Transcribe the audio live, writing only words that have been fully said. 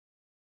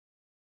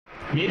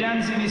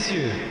Mesdames et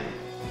messieurs,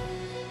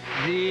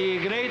 the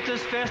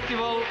greatest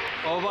festival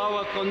of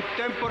our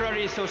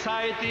contemporary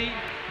society,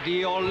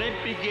 the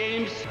Olympic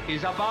Games,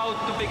 is about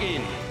to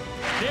begin.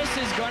 This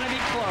is going to be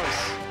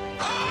close.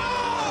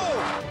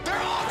 Oh!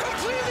 They're all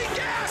completely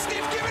gassed!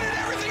 They've given it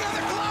everything on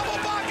the global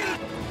bucket!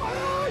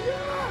 Oh,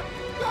 yeah!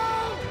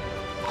 Go!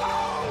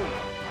 Oh!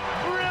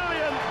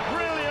 Brilliant,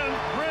 brilliant,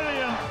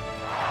 brilliant.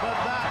 But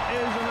that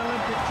is an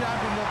Olympic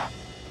championship.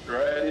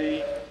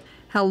 Ready?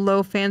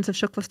 Hello, fans of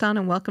Shuklistan,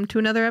 and welcome to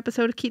another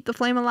episode of Keep the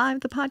Flame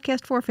Alive, the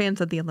podcast for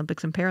fans of the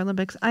Olympics and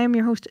Paralympics. I am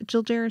your host,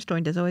 Jill Jaracz,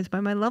 joined as always by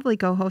my lovely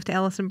co-host,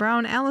 Alison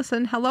Brown.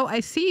 Alison, hello,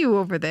 I see you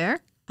over there.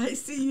 I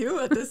see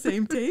you at the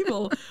same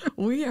table.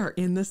 We are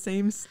in the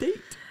same state.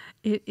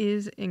 It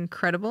is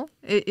incredible.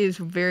 It is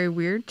very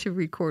weird to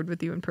record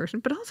with you in person,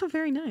 but also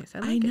very nice.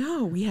 I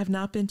know. We have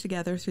not been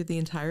together through the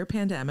entire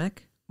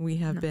pandemic. We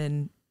have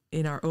been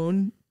in our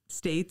own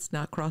states,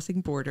 not crossing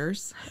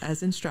borders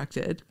as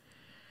instructed.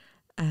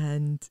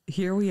 And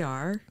here we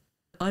are,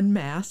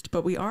 unmasked,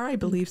 but we are, I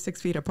believe,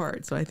 6 feet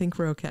apart. So I think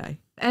we're okay.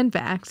 And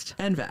vaxxed.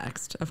 And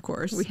vaxxed, of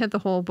course. We had the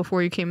whole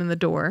before you came in the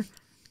door.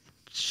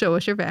 Show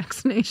us your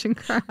vaccination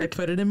card. I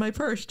put it in my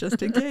purse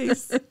just in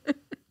case.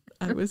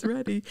 I was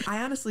ready.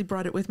 I honestly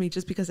brought it with me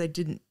just because I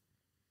didn't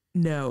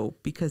know,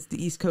 because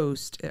the East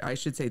Coast, I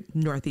should say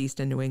Northeast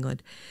and New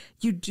England,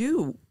 you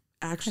do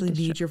actually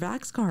need your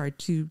vax card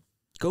to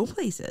go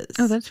places.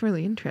 Oh, that's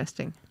really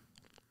interesting.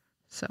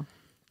 So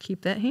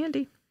keep that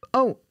handy.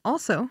 Oh,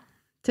 also,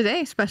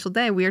 today, special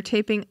day, we are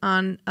taping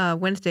on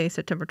Wednesday,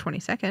 September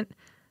 22nd.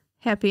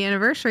 Happy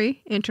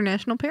anniversary,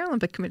 International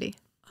Paralympic Committee.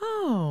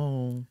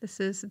 Oh. This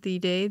is the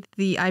day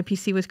the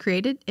IPC was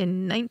created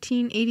in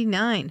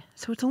 1989.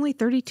 So it's only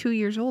 32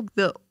 years old,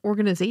 the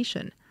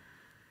organization.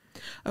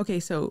 Okay,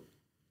 so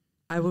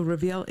I will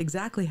reveal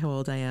exactly how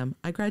old I am.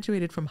 I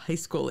graduated from high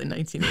school in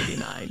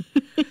 1989.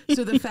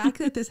 So the fact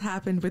that this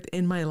happened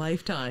within my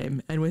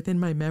lifetime and within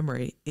my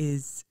memory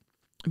is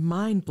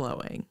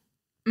mind-blowing.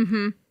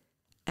 Mm-hmm.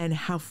 And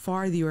how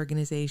far the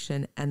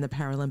organization and the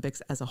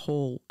Paralympics as a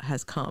whole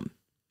has come.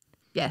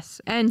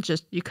 Yes. And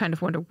just you kind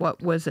of wonder,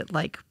 what was it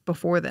like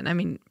before then? I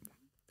mean,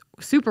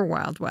 super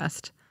Wild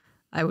West,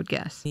 I would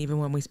guess. Even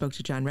when we spoke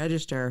to John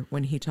Register,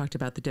 when he talked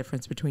about the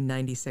difference between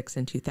 96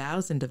 and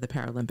 2000 of the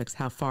Paralympics,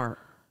 how far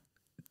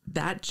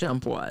that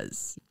jump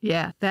was.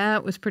 Yeah,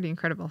 that was pretty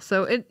incredible.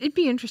 So it'd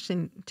be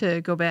interesting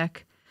to go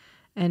back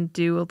and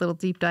do a little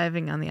deep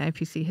diving on the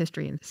IPC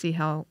history and see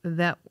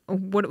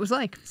what it was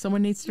like.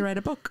 Someone needs to write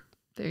a book.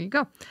 There you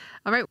go.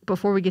 All right.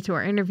 Before we get to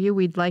our interview,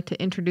 we'd like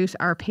to introduce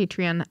our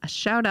Patreon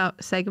shout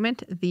out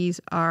segment.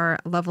 These are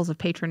levels of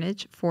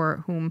patronage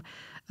for whom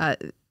a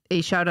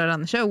shout out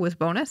on the show was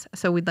bonus.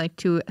 So we'd like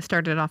to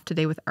start it off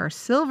today with our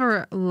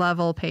silver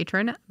level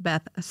patron,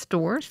 Beth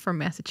Stores from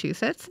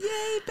Massachusetts.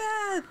 Yay,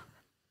 Beth!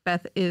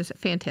 Beth is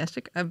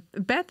fantastic.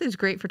 Beth is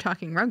great for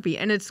talking rugby,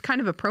 and it's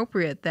kind of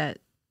appropriate that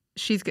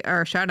she's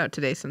our shout out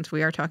today since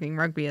we are talking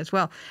rugby as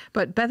well.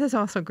 But Beth is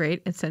also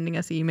great at sending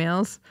us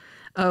emails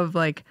of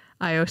like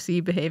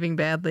IOC behaving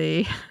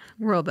badly,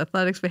 World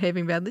Athletics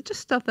behaving badly, just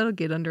stuff that'll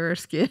get under our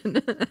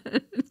skin.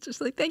 It's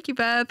just like, thank you,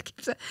 Beth.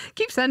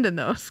 Keep sending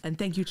those. And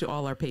thank you to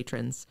all our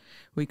patrons.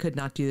 We could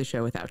not do the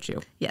show without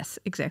you. Yes,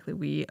 exactly.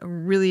 We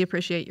really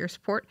appreciate your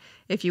support.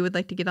 If you would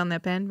like to get on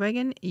that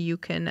bandwagon, you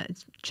can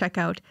check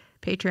out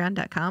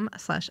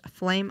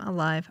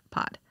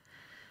patreon.com/flamealivepod.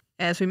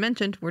 As we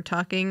mentioned, we're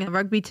talking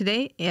rugby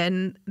today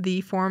in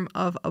the form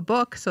of a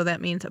book. So that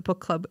means a book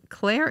club.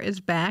 Claire is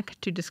back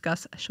to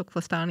discuss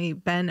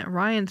Shuklistani Ben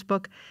Ryan's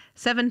book,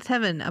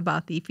 7-7,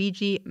 about the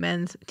Fiji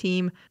men's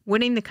team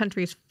winning the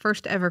country's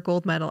first ever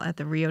gold medal at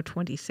the Rio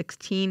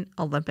 2016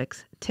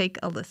 Olympics. Take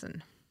a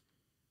listen.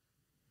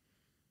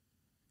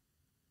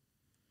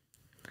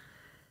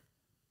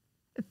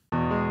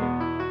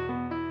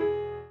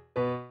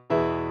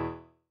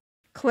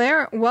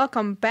 Claire,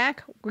 welcome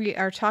back. We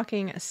are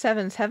talking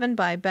 7-7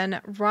 by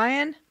Ben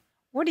Ryan.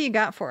 What do you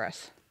got for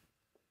us?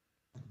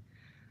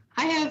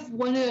 I have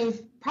one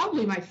of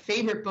probably my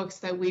favorite books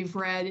that we've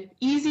read.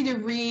 Easy to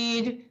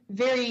read,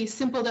 very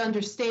simple to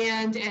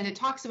understand, and it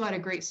talks about a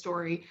great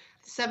story.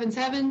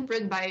 7-7,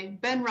 written by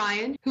Ben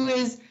Ryan, who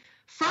is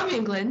from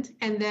England,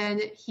 and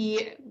then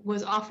he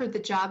was offered the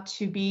job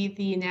to be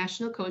the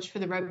national coach for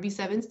the Rugby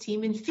Sevens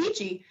team in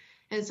Fiji.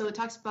 And so it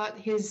talks about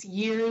his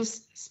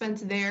years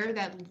spent there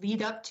that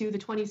lead up to the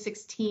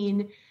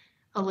 2016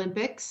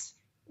 Olympics,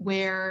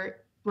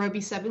 where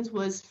Rugby Sevens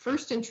was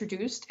first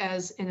introduced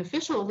as an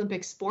official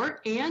Olympic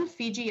sport, and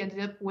Fiji ended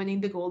up winning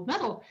the gold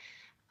medal.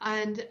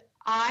 And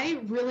I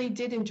really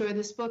did enjoy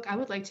this book. I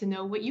would like to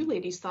know what you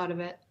ladies thought of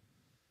it.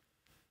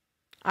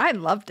 I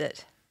loved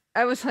it.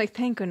 I was like,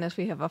 thank goodness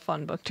we have a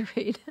fun book to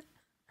read.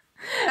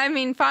 I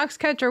mean,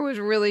 Foxcatcher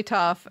was really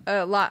tough,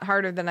 a lot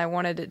harder than I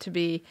wanted it to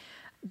be.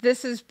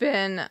 This has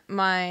been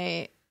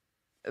my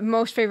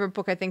most favorite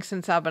book, I think,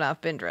 since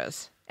Abhinav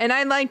Bindra's. And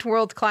I liked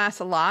World Class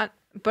a lot,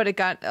 but it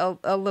got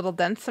a little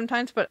dense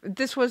sometimes. But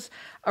this was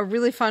a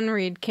really fun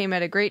read, came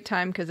at a great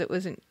time because it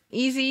was an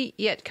easy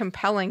yet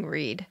compelling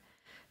read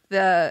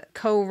The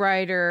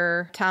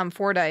co-writer, Tom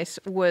Fordyce,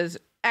 was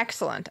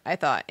excellent, I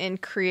thought, in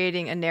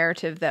creating a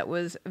narrative that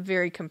was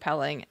very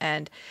compelling.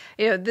 And,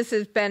 this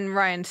has Ben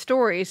Ryan's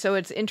story, so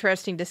it's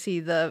interesting to see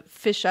the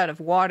fish out of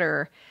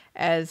water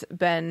as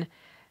Ben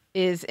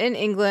is in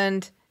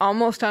England,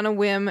 almost on a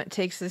whim,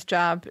 takes this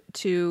job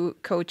to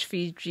coach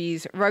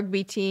Fiji's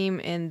rugby team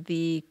in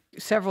the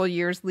several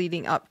years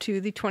leading up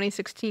to the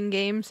 2016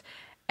 games,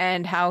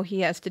 and how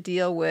he has to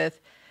deal with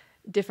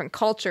different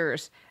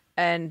cultures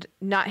and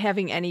not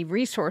having any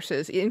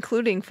resources,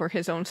 including for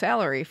his own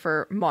salary,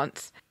 for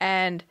months,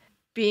 and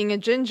being a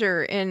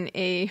ginger in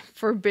a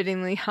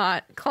forbiddingly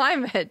hot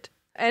climate,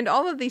 and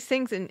all of these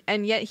things.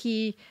 And yet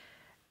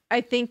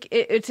I think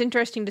it's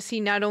interesting to see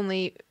not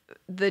only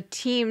the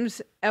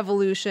team's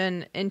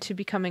evolution into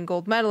becoming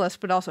gold medalists,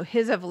 but also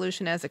his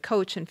evolution as a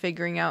coach and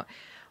figuring out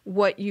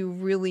what you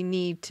really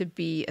need to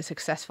be a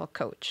successful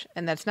coach.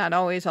 And that's not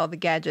always all the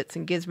gadgets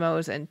and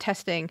gizmos and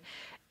testing.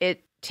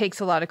 It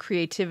takes a lot of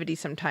creativity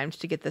sometimes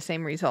to get the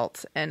same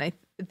results. And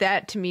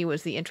that to me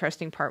was the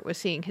interesting part, was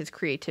seeing his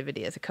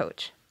creativity as a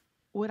coach.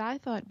 What I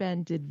thought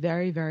Ben did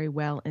very, very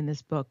well in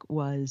this book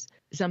was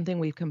something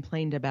we've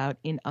complained about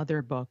in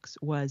other books,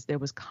 was there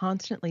was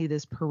constantly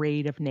this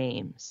parade of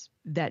names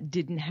that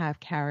didn't have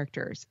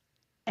characters.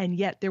 And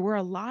yet there were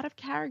a lot of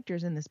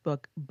characters in this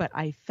book, but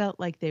I felt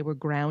like they were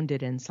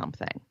grounded in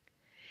something.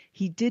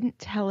 He didn't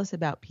tell us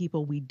about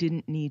people we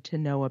didn't need to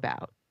know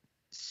about.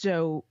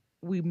 So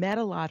we met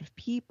a lot of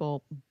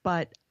people,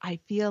 but I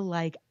feel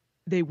like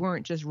they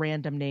weren't just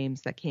random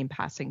names that came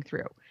passing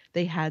through.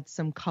 They had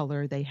some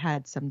color, they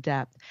had some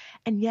depth.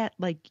 And yet,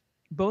 like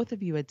both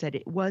of you had said,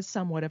 it was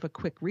somewhat of a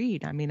quick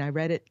read. I mean, I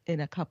read it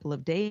in a couple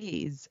of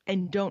days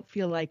and don't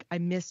feel like I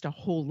missed a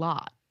whole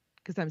lot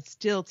because I'm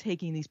still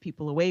taking these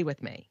people away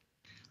with me.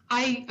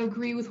 I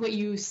agree with what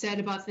you said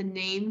about the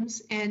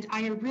names, and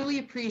I really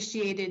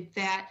appreciated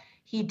that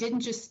he didn't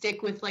just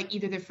stick with like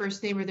either their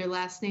first name or their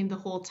last name the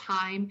whole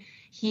time.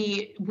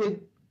 He would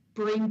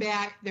bring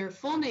back their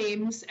full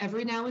names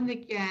every now and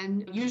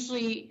again,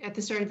 usually at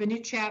the start of a new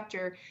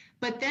chapter.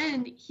 But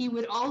then he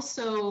would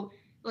also,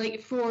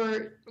 like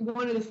for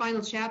one of the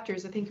final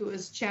chapters, I think it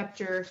was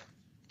chapter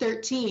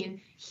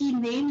 13, he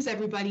names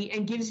everybody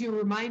and gives you a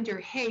reminder,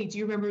 hey, do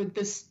you remember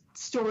this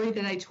story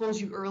that I told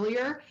you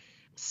earlier?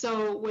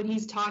 So when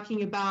he's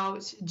talking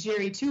about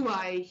Jerry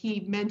Two-Eye,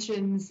 he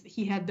mentions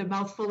he had the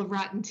mouthful of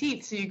rotten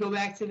teeth. So you go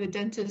back to the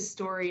dentist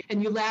story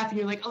and you laugh and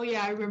you're like, oh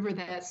yeah, I remember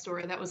that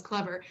story. That was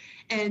clever.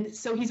 And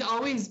so he's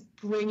always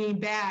bringing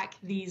back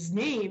these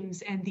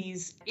names and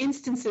these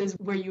instances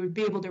where you would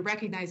be able to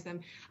recognize them.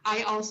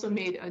 I also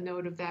made a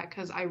note of that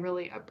because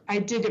I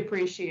did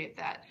appreciate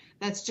that.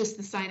 That's just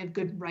the sign of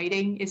good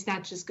writing. It's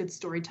not just good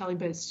storytelling,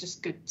 but it's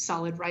just good,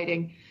 solid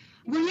writing.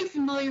 Were you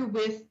familiar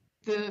with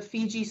the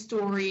Fiji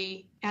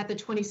story at the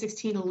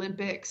 2016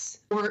 Olympics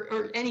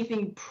or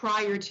anything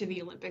prior to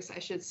the Olympics, I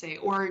should say?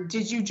 Or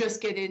did you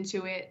just get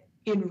into it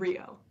in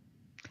Rio?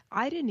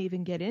 I didn't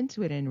even get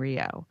into it in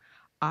Rio.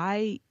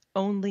 I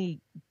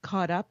only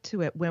caught up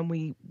to it when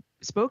we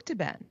spoke to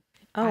Ben.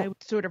 Oh. I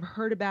sort of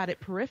heard about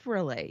it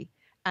peripherally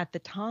at the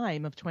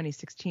time of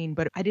 2016,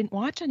 but I didn't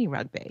watch any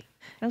rugby.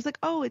 And I was like,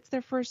 oh, it's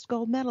their first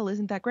gold medal.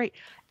 Isn't that great?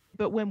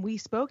 But when we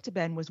spoke to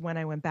Ben was when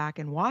I went back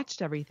and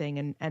watched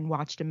everything and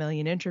watched a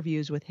million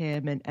interviews with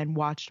him and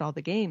watched all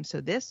the games. So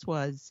this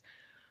was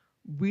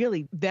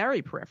really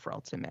very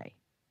peripheral to me.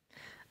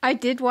 I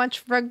did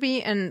watch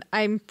rugby, and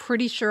I'm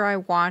pretty sure I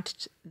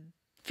watched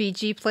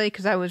Fiji play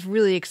because I was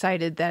really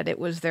excited that it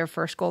was their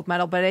first gold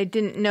medal, but I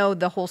didn't know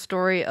the whole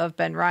story of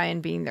Ben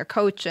Ryan being their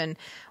coach and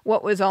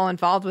what was all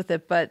involved with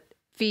it. But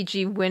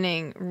Fiji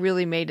winning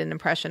really made an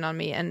impression on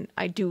me, and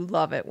I do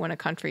love it when a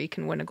country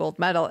can win a gold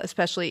medal,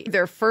 especially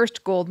their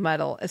first gold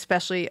medal,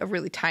 especially a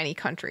really tiny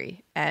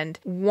country. And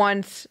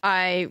once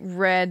I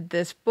read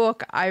this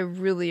book, I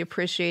really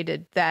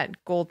appreciated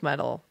that gold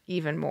medal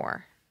even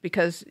more,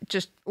 because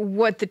just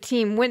what the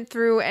team went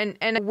through,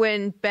 and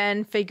when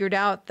Ben figured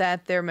out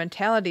that their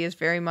mentality is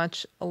very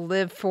much a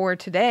live for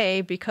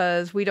today,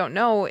 because we don't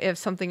know if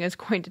something is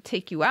going to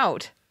take you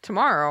out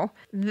tomorrow.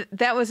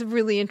 That was a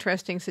really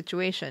interesting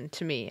situation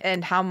to me,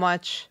 and how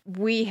much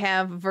we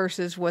have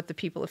versus what the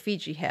people of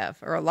Fiji have,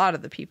 or a lot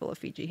of the people of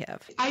Fiji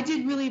have. I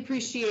did really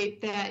appreciate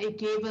that it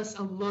gave us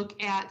a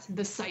look at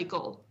the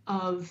cycle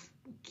of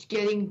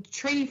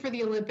training for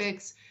the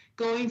Olympics,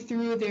 going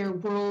through their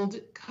World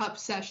Cup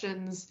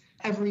sessions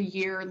every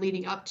year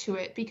leading up to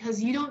it,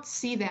 because you don't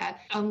see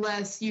that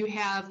unless you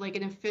have like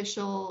an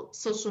official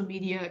social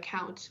media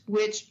account,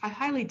 which I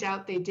highly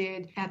doubt they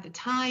did at the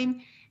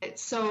time.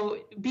 So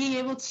being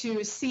able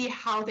to see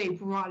how they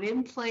brought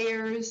in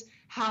players,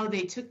 how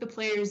they took the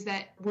players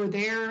that were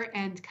there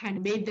and kind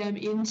of made them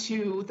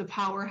into the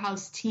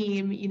powerhouse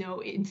team,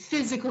 in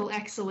physical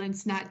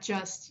excellence, not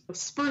just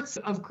spurts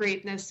of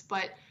greatness,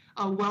 but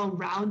a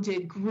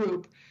well-rounded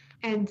group.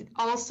 And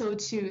also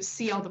to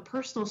see all the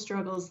personal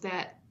struggles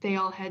that they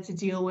all had to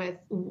deal with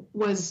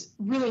was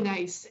really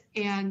nice.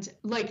 And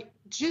like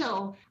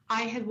Jill,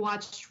 I had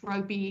watched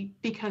rugby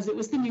because it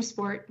was the new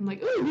sport. I'm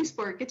like, ooh, new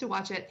sport, get to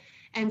watch it.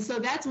 And so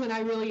that's when I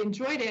really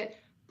enjoyed it.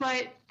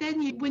 But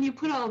then when you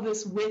put all of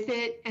this with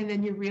it, and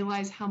then you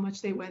realize how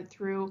much they went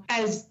through,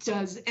 as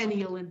does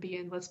any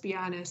Olympian, let's be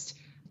honest,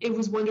 it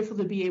was wonderful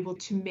to be able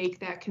to make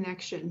that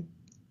connection.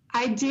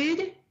 I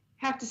did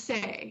have to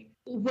say,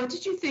 what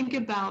did you think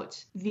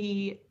about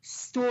the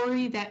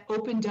story that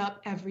opened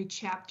up every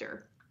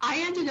chapter?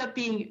 I ended up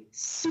being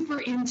super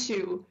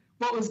into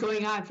what was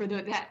going on for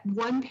that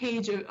one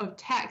page of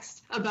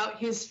text about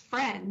his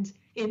friend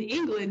in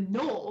England,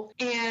 Noel.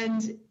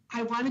 And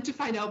I wanted to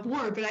find out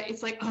more, but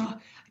it's like, oh,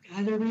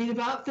 I gotta read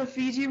about the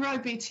Fiji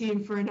rugby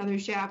team for another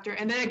chapter.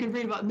 And then I could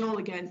read about Noel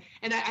again.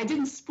 And I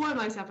didn't spoil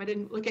myself. I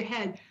didn't look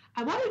ahead.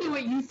 I want to know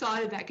what you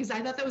thought of that, because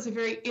I thought that was a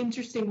very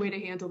interesting way to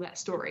handle that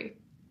story.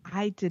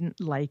 I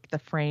didn't like the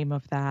frame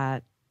of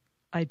that.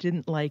 I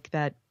didn't like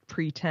that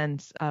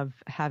pretense of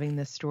having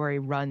the story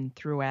run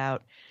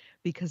throughout,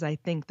 because I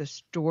think the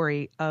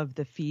story of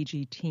the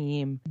Fiji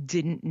team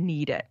didn't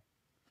need it.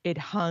 It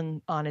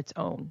hung on its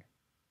own.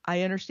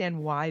 I understand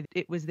why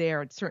it was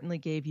there. It certainly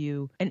gave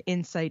you an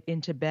insight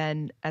into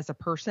Ben as a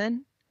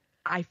person.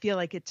 I feel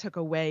like it took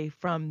away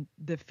from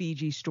the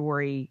Fiji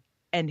story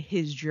and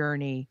his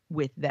journey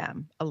with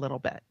them a little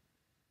bit.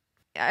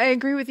 I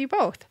agree with you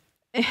both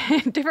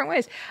in different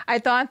ways. I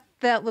thought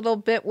that little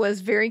bit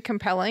was very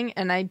compelling,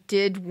 and I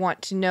did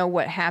want to know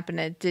what happened.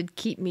 It did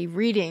keep me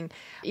reading.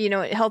 You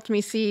know, it helped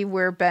me see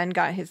where Ben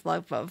got his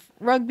love of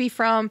rugby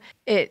from.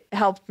 It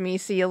helped me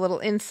see a little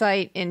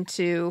insight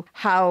into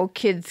how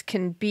kids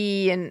can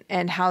be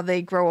and how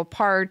they grow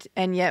apart,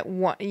 and yet,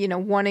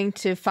 wanting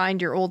to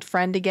find your old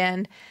friend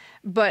again.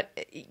 But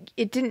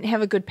it didn't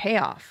have a good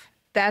payoff.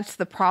 That's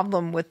the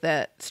problem with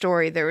that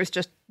story. There was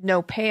just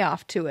no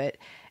payoff to it.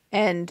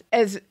 And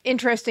as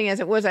interesting as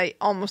it was, I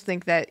almost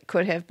think that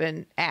could have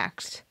been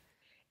axed.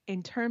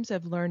 In terms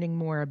of learning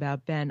more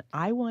about Ben,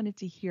 I wanted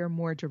to hear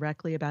more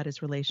directly about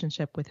his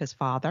relationship with his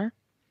father.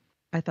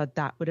 I thought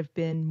that would have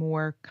been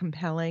more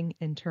compelling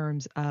in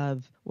terms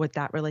of what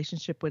that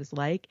relationship was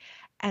like.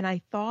 And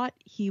I thought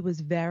he was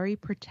very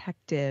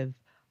protective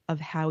of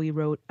how he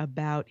wrote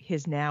about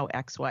his now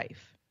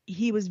ex-wife.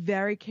 He was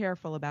very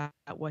careful about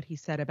what he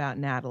said about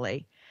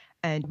Natalie.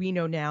 And we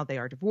know now they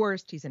are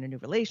divorced. He's in a new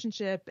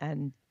relationship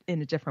and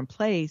in a different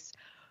place.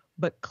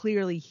 But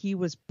clearly he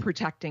was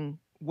protecting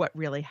what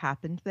really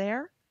happened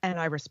there. And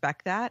I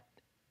respect that.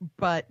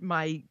 But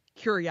my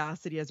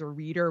curiosity as a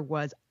reader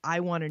was,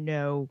 I want to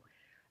know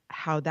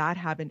how that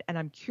happened. And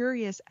I'm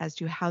curious as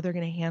to how they're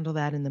going to handle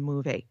that in the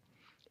movie.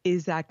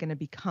 Is that going to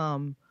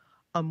become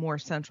a more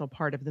central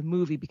part of the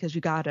movie? Because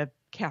you got to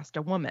cast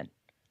a woman.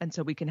 And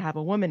so we can have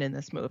a woman in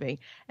this movie.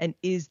 And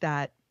is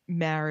that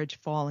marriage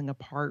falling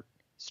apart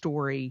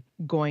story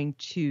going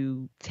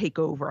to take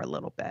over a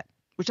little bit?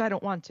 Which I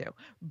don't want to.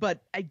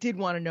 But I did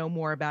want to know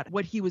more about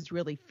what he was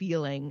really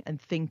feeling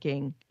and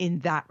thinking in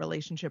that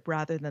relationship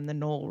rather than the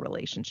Noel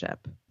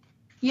relationship.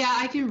 Yeah,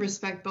 I can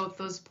respect both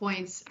those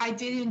points. I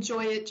did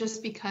enjoy it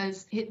just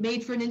because it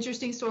made for an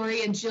interesting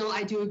story. And Jill,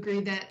 I do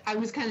agree that I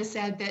was kind of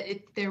sad that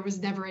there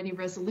was never any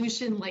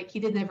resolution. Like, he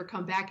did never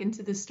come back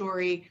into the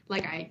story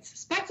like I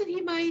suspected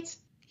he might.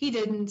 He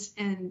didn't,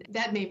 and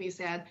that made me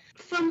sad.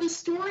 From the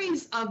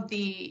stories of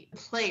the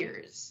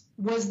players,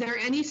 was there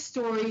any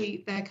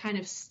story that kind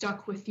of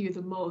stuck with you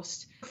the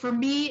most? For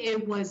me,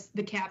 it was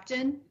the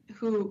captain,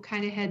 who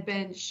kind of had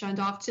been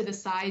shunned off to the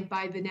side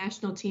by the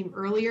national team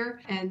earlier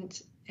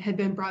and had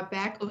been brought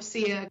back,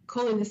 Osia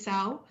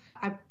Kolinisau.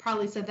 I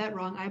probably said that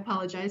wrong. I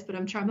apologize, but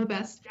I'm trying my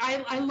best.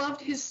 I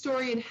loved his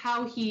story and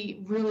how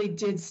he really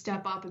did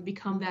step up and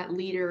become that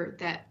leader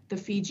that the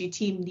Fiji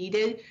team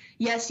needed.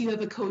 Yes, you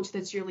have a coach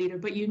that's your leader,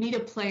 but you need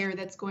a player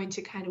that's going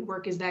to kind of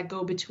work as that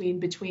go-between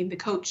between the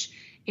coach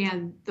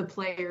and the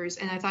players.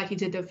 And I thought he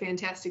did a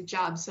fantastic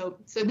job. So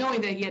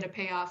knowing that he had a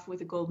payoff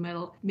with a gold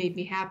medal made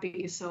me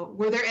happy. So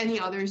were there any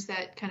others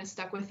that kind of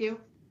stuck with you?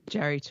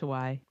 Jerry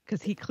Tuwai,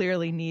 because he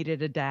clearly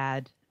needed a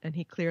dad. And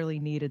he clearly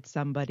needed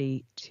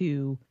somebody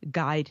to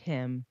guide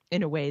him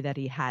in a way that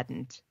he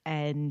hadn't.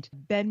 And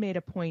Ben made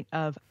a point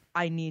of,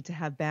 I need to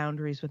have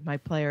boundaries with my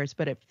players.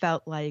 But it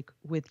felt like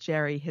with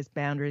Jerry, his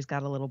boundaries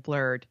got a little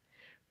blurred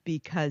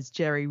because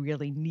Jerry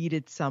really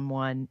needed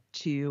someone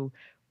to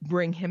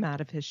bring him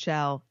out of his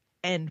shell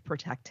and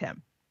protect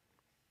him.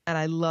 And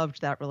I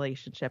loved that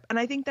relationship. And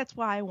I think that's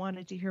why I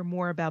wanted to hear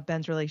more about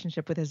Ben's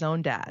relationship with his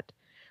own dad,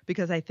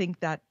 because I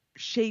think that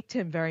shaped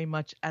him very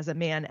much as a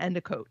man and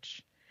a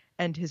coach.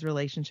 And his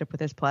relationship with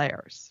his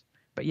players.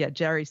 But yeah,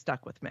 Jerry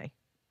stuck with me.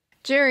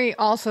 Jerry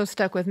also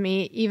stuck with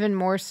me even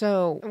more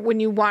so when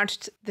you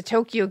watched the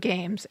Tokyo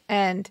Games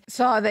and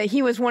saw that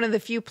he was one of the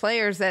few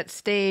players that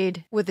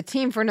stayed with the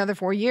team for another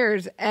 4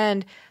 years.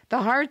 And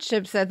the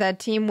hardships that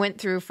team went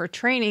through for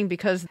training,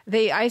 because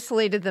they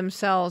isolated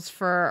themselves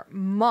for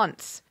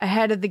months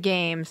ahead of the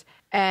games.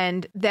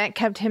 And that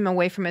kept him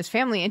away from his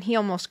family. And he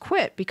almost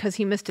quit because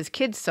he missed his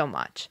kids so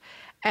much.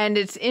 And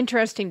it's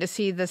interesting to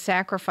see the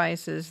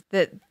sacrifices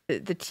that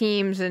the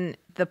teams and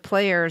the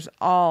players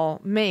all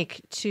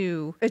make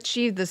to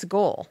achieve this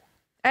goal,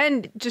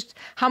 and just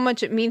how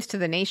much it means to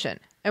the nation.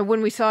 And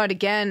when we saw it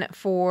again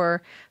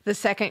for the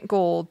second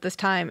gold this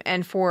time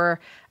and for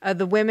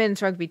the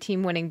women's rugby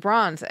team winning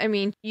bronze, I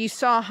mean, you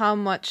saw how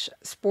much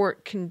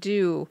sport can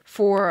do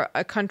for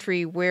a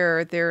country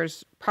where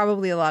there's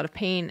probably a lot of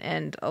pain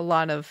and a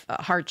lot of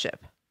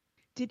hardship.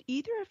 Did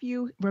either of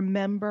you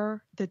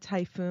remember the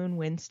Typhoon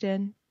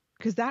Winston?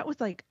 Because that was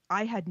like,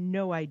 I had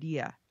no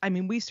idea. I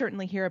mean, we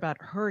certainly hear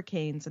about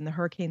hurricanes and the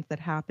hurricanes that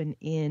happen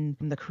in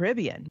the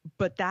Caribbean,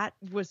 but that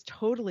was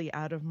totally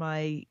out of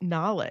my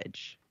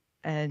knowledge.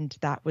 And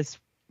that was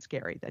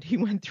scary that he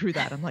went through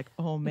that. I'm like,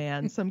 oh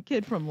man, some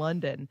kid from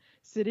London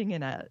sitting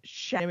in a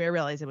shack. I mean, I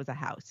realized it was a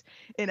house.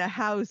 In a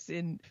house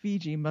in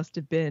Fiji must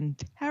have been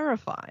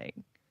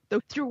terrifying. Though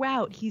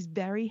throughout, he's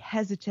very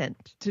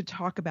hesitant to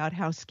talk about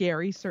how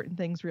scary certain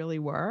things really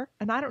were.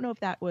 And I don't know if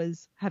that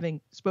was, having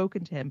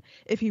spoken to him,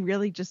 if he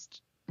really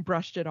just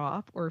brushed it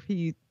off or if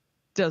he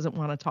doesn't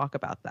want to talk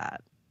about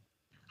that.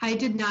 I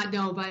did not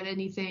know about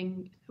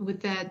anything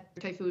with that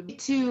typhoon.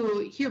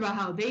 To hear about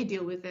how they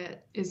deal with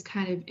it is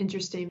kind of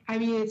interesting. I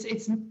mean,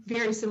 it's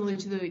very similar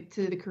to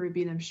the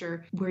Caribbean, I'm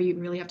sure, where you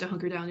really have to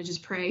hunker down and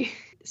just pray.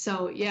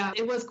 So yeah,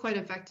 it was quite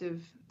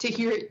effective to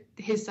hear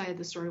his side of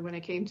the story when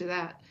it came to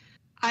that.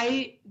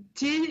 I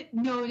did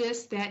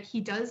notice that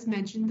he does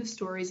mention the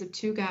stories of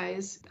two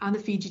guys on the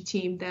Fiji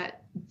team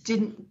that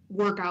didn't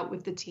work out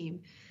with the team.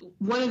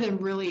 One of them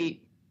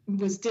really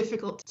was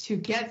difficult to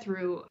get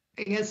through.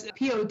 I guess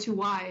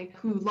PO2Y,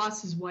 who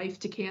lost his wife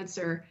to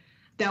cancer,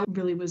 that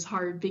really was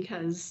hard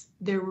because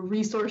there were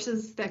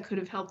resources that could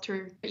have helped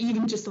her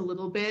even just a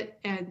little bit,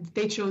 and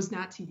they chose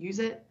not to use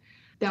it.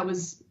 That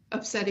was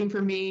upsetting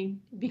for me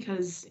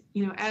because,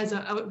 you know, as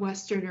a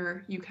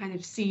Westerner, you kind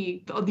of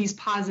see all these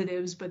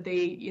positives, but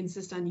they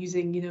insist on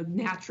using, you know,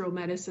 natural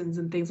medicines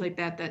and things like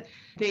that that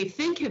they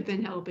think have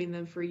been helping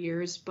them for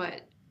years,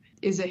 but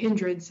is a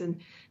hindrance.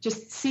 And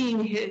just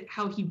seeing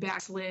how he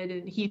backslid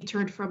and he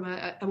turned from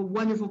a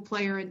wonderful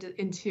player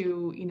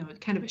into, you know,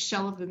 kind of a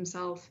shell of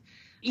himself.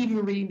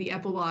 Even reading the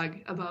epilogue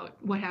about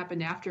what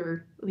happened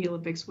after the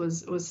Olympics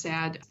was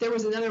sad. There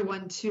was another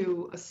one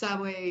too,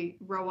 Sawe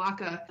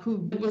Rawaka,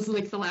 who was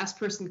like the last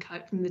person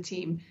cut from the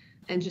team,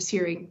 and just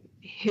hearing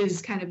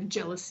his kind of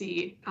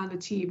jealousy on the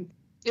team.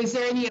 Is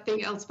there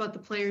anything else about the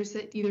players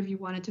that either of you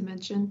wanted to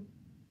mention?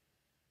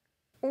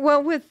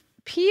 Well, with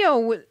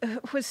Pio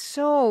was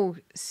so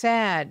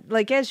sad.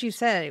 Like, as you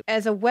said,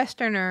 as a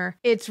Westerner,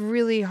 it's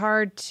really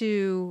hard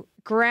to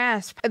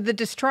grasp the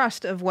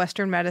distrust of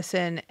Western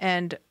medicine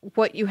and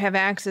what you have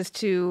access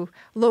to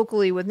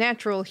locally with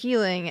natural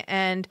healing.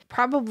 And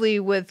probably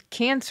with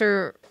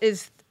cancer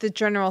is the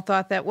general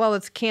thought that, well,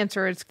 it's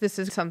cancer. This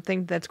is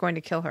something that's going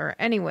to kill her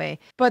anyway.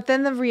 But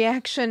then the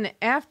reaction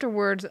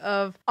afterwards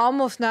of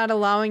almost not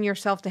allowing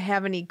yourself to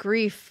have any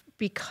grief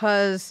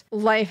because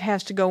life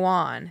has to go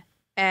on.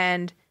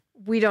 And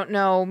we don't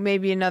know,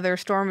 maybe another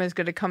storm is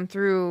going to come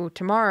through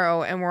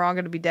tomorrow and we're all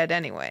going to be dead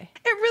anyway.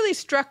 It really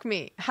struck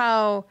me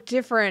how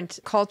different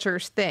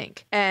cultures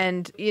think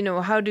and, you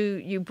know, how do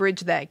you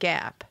bridge that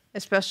gap,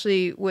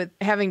 especially with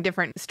having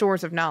different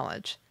stores of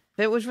knowledge.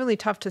 It was really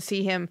tough to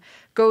see him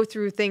go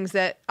through things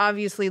that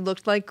obviously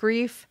looked like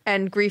grief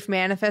and grief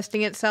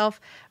manifesting itself,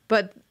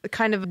 but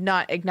kind of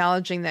not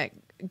acknowledging that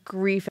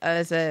grief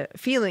as a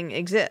feeling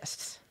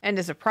exists and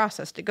as a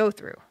process to go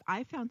through.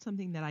 I found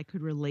something that I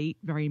could relate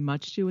very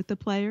much to with the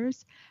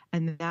players,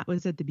 and that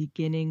was at the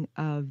beginning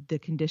of the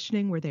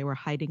conditioning where they were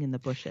hiding in the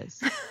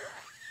bushes.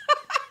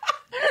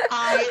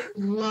 I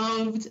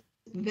loved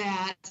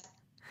that.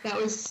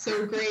 That was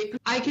so great.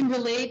 I can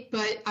relate,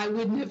 but I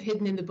wouldn't have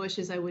hidden in the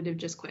bushes. I would have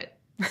just quit.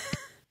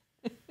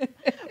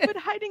 But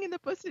hiding in the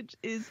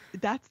bushes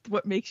that's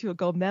what makes you a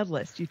gold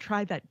medalist. You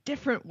try that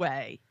different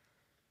way.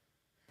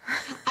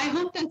 I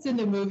hope that's in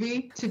the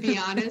movie, to be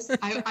honest.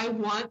 I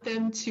want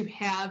them to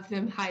have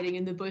them hiding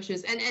in the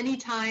bushes. And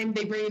anytime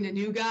they bring in a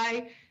new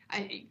guy,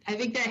 I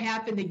think that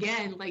happened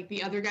again. Like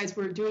the other guys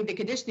were doing the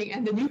conditioning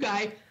and the new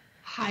guy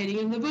hiding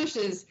in the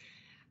bushes.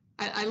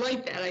 I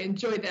like that. I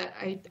enjoy that.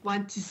 I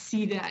want to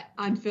see that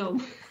on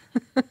film.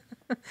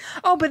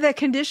 Oh, but that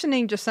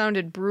conditioning just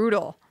sounded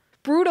brutal.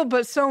 Brutal,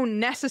 but so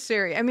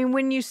necessary. I mean,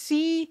 when you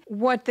see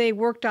what they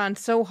worked on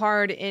so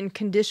hard in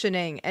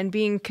conditioning and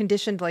being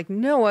conditioned like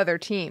no other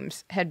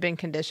teams had been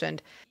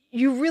conditioned,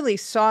 you really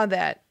saw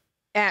that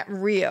at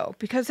Rio,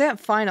 because that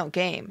final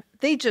game,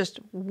 they just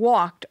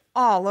walked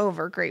all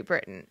over Great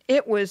Britain.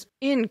 It was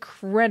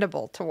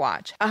incredible to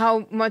watch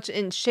how much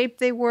in shape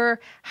they were,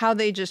 how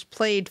they just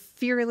played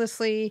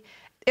fearlessly.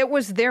 It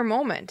was their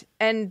moment,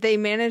 and they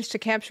managed to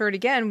capture it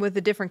again with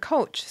a different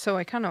coach. So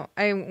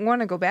I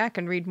want to go back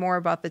and read more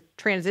about the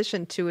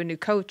transition to a new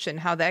coach and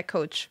how that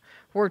coach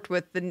worked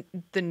with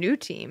the new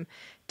team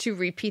to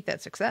repeat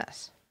that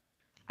success.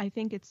 I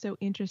think it's so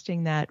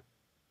interesting that,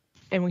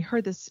 and we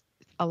heard this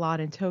a lot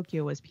in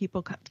Tokyo, was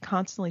people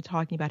constantly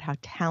talking about how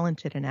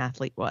talented an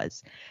athlete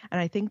was. And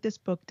I think this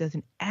book does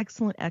an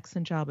excellent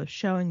job of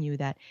showing you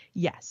that,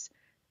 yes,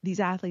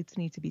 these athletes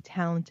need to be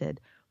talented,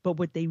 but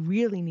what they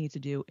really need to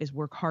do is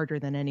work harder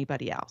than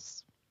anybody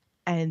else.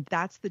 And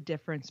that's the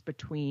difference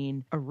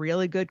between a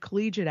really good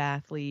collegiate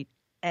athlete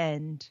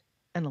and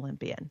an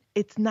Olympian.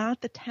 It's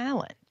not the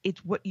talent.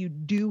 It's what you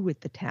do with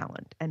the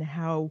talent and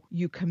how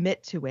you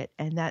commit to it,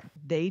 and that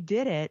they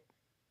did it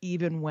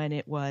even when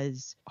it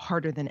was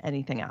harder than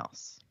anything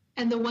else.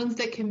 And the ones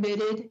that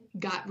committed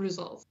got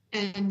results.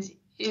 And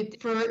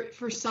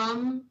for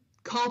some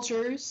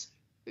cultures,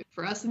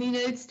 for us in the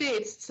United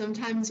States,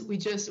 sometimes we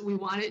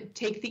want to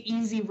take the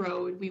easy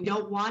road. We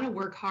don't want to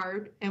work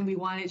hard, and we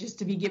want it just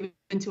to be given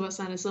to us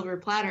on a silver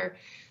platter.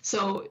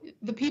 So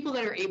the people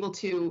that are able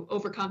to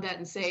overcome that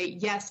and say,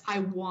 yes, I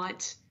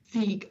want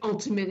the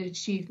ultimate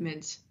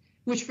achievement,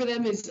 which for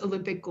them is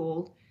Olympic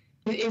gold,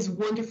 is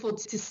wonderful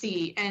to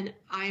see. And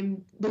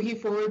I'm looking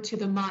forward to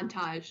the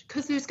montage,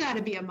 because there's got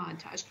to be a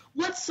montage.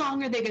 What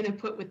song are they going to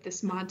put with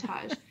this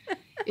montage?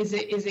 Is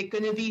it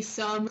going to be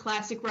some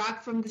classic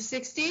rock from the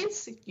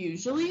 60s? It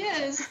usually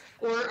is.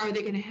 Or are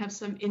they going to have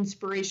some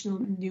inspirational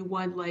new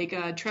one like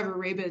Trevor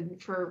Rabin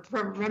from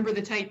Remember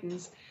the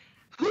Titans?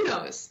 Who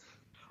knows?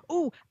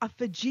 Oh, a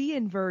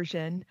Fijian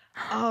version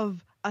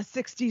of a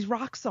 60s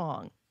rock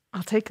song.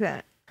 I'll take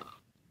that. Oh,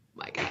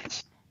 my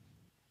gosh.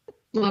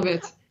 Love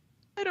it.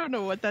 I don't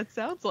know what that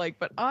sounds like,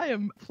 but I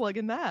am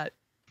plugging that.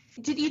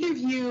 Did either of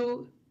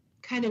you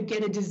kind of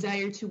get a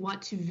desire to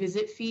want to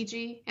visit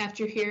Fiji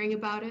after hearing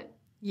about it?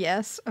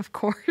 Yes, of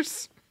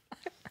course.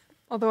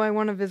 Although I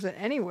want to visit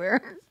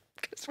anywhere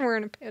because we're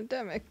in a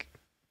pandemic.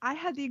 I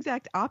had the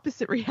exact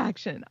opposite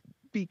reaction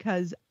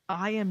because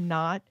I am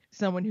not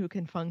someone who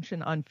can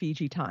function on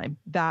Fiji time.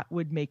 That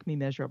would make me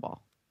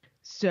miserable.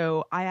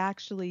 So I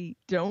actually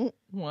don't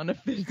want to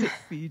visit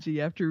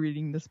Fiji after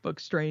reading this book,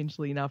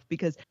 strangely enough,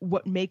 because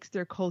what makes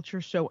their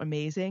culture so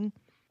amazing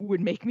would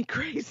make me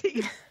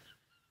crazy.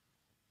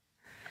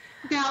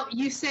 Now,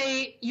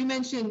 you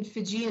mentioned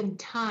Fijian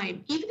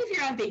time. Even if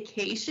you're on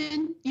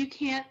vacation, you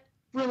can't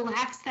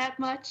relax that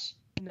much?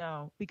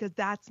 No, because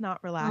that's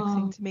not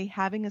relaxing to me.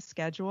 Having a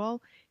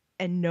schedule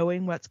and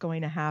knowing what's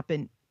going to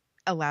happen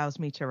allows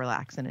me to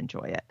relax and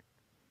enjoy it.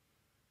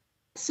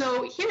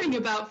 So hearing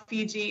about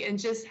Fiji and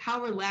just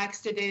how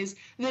relaxed it is,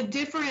 the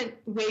different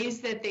ways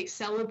that they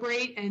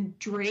celebrate and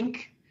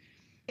drink,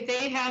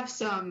 they have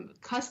some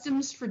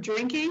customs for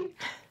drinking.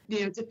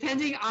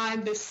 Depending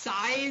on the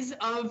size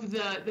of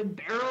the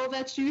barrel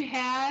that you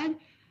had,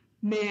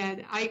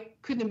 man, I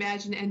couldn't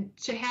imagine. And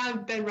to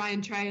have Ben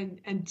Ryan try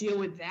and deal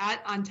with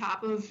that on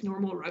top of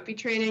normal rugby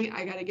training,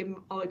 I got to give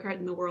him all the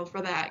credit in the world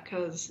for that,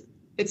 because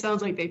it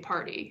sounds like they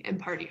party and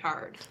party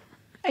hard.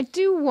 I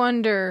do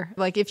wonder,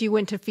 like, if you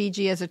went to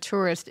Fiji as a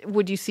tourist,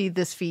 would you see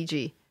this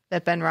Fiji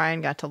that Ben Ryan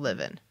got to live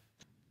in?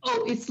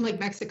 Oh, it's like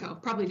Mexico.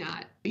 Probably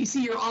not. You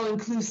see your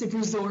all-inclusive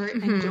resort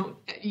and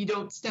you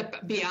don't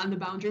step beyond the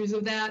boundaries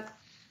of that.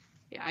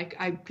 Yeah,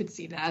 I could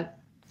see that.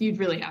 You'd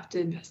really have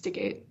to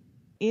investigate.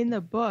 In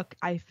the book,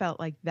 I felt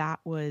like that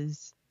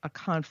was a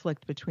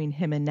conflict between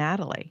him and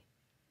Natalie,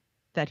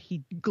 that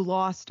he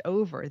glossed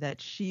over,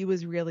 that she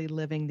was really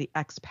living the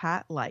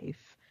expat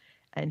life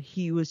and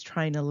he was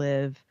trying to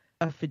live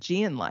a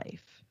Fijian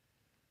life.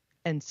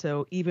 And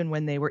so even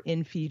when they were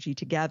in Fiji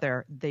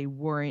together, they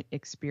weren't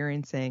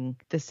experiencing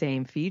the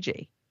same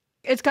Fiji.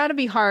 It's got to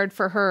be hard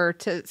for her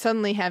to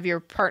suddenly have your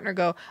partner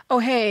go, oh,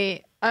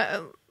 hey,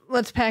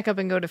 let's pack up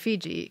and go to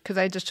Fiji because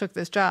I just took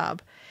this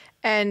job.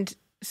 And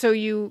so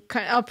you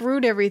kind of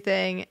uproot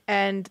everything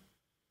and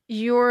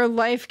your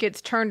life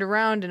gets turned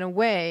around in a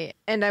way.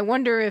 And I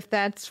wonder if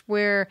that's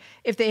where,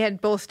 if they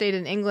had both stayed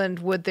in England,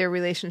 would their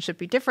relationship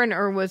be different,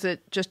 or was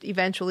it just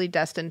eventually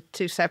destined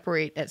to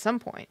separate at some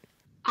point?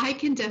 I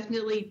can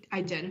definitely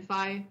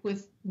identify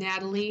with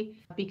Natalie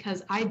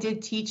because I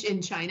did teach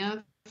in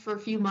China for a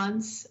few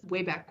months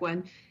way back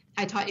when.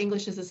 I taught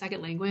English as a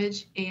second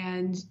language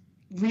and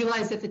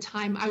realized at the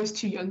time I was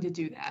too young to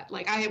do that.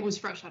 Like, I was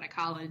fresh out of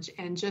college,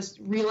 and just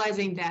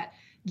realizing that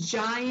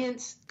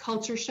giant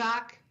culture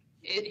shock,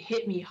 it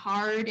hit me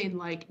hard in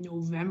like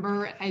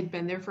November. I'd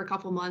been there for a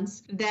couple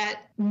months.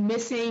 That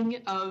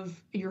missing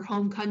of your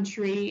home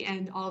country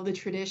and all the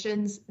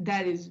traditions,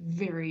 that is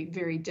very,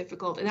 very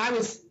difficult. And I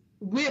was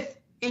with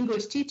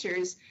English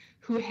teachers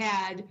who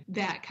had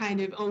that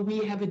kind of, oh, we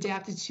have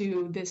adapted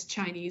to this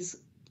Chinese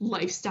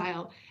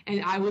lifestyle.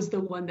 And I was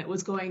the one that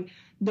was going,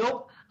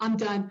 nope, I'm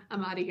done.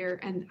 I'm out of here.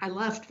 And I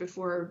left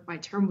before my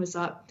term was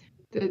up.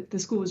 The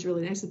school was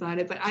really nice about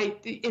it, but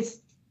it's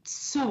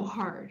so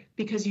hard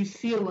because you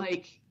feel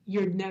like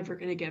you're never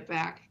going to get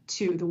back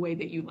to the way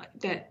that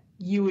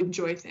you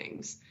enjoy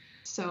things.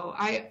 So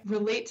I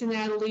relate to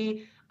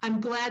Natalie. I'm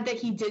glad that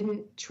he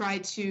didn't try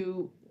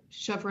to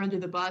shove her under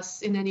the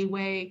bus in any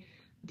way.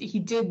 He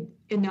did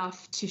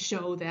enough to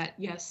show that,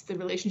 yes, the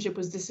relationship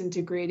was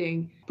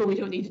disintegrating, but we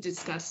don't need to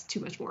discuss too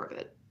much more of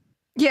it.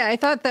 Yeah, I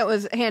thought that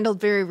was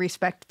handled very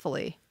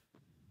respectfully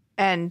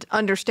and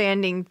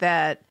understanding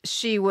that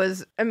she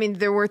was, I mean,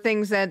 there were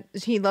things that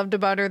he loved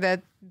about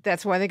her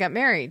that's why they got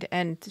married.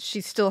 And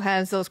she still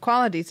has those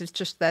qualities. It's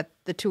just that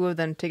the two of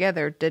them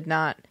together did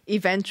not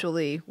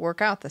eventually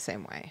work out the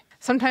same way.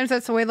 Sometimes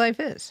that's the way life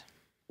is.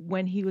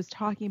 When he was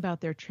talking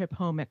about their trip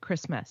home at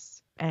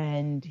Christmas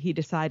and he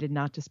decided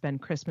not to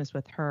spend Christmas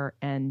with her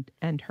and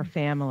her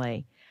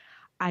family,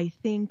 I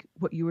think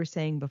what you were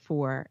saying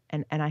before,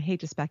 and I hate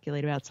to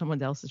speculate about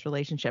someone else's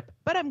relationship,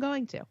 but I'm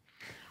going to.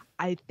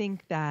 I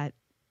think that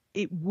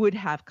it would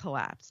have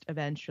collapsed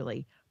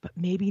eventually, but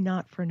maybe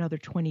not for another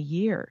 20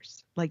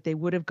 years. Like they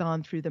would have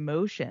gone through the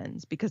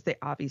motions because they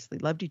obviously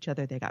loved each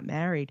other. They got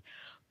married,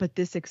 but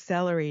this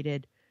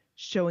accelerated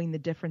showing the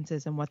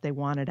differences in what they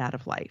wanted out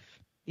of life.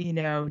 You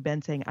know,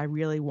 Ben saying, I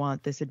really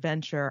want this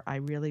adventure. I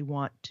really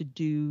want to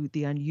do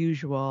the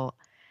unusual.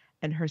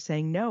 And her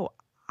saying, no,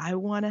 I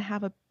want to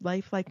have a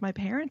life like my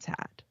parents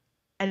had.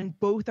 And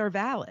both are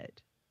valid.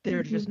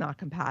 They're just not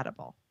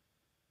compatible.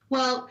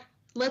 Well,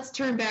 let's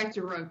turn back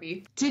to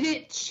rugby. Did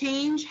it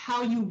change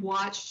how you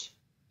watched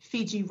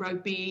Fiji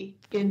rugby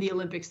in the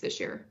Olympics this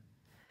year?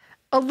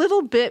 A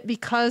little bit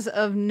because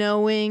of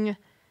knowing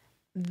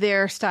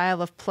their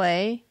style of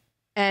play.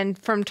 And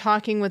from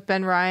talking with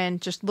Ben Ryan,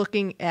 just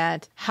looking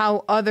at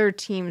how other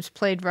teams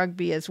played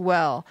rugby as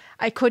well,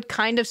 I could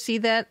kind of see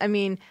that. I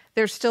mean,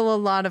 there's still a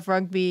lot of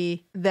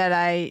rugby that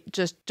I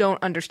just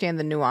don't understand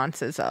the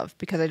nuances of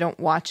because I don't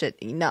watch it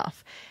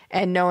enough.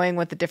 And knowing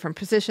what the different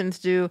positions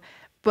do,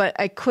 but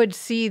I could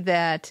see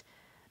that,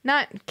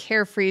 not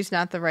carefree is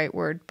not the right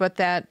word, but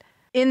that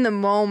in the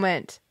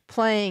moment,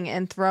 playing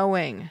and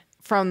throwing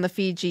from the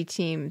Fiji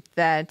team,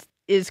 that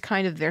is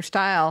kind of their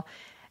style.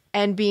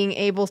 And being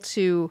able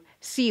to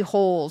see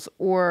holes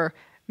or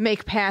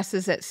make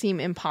passes that seem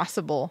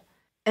impossible.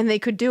 And they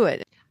could do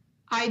it.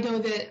 I know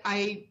that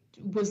I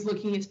was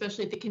looking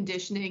especially at the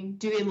conditioning.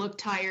 Do they look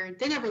tired?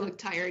 They never look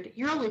tired.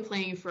 You're only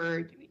playing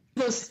for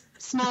those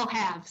small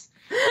halves.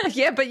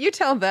 Yeah, but you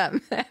tell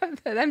them.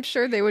 I'm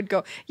sure they would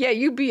go, yeah,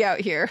 you be out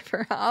here.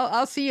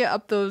 I'll see you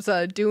up those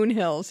dune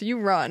hills. You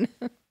run.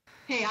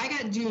 Hey, I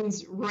got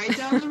dunes right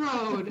down the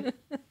road.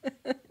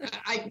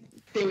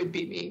 They would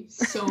beat me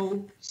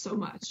so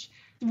much.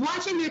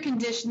 Watching their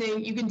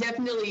conditioning, you can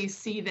definitely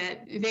see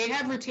that they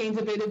have retained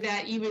a bit of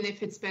that, even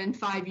if it's been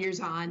 5 years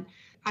on.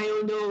 I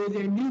don't know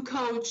their new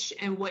coach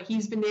and what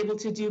he's been able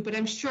to do, but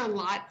I'm sure a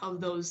lot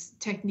of those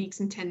techniques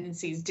and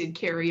tendencies did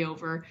carry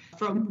over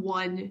from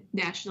one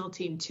national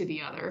team to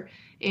the other.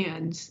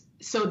 And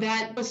so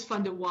that was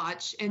fun to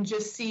watch, and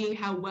just seeing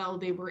how well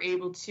they were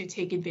able to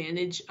take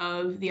advantage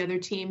of the other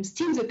teams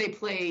that they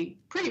play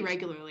pretty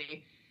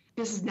regularly.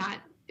 This is not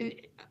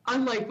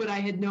unlike what I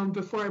had known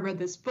before I read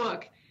this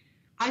book.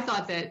 I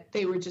thought that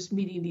they were just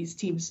meeting these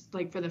teams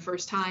like for the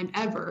first time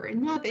ever.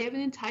 And no, they have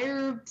an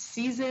entire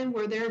season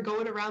where they're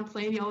going around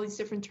playing all these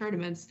different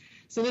tournaments.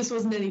 So this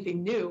wasn't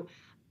anything new.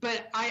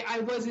 But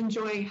I was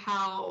enjoying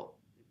how,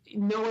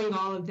 knowing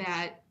all of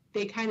that,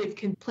 they kind of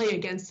can play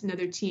against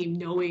another team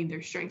knowing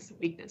their strengths and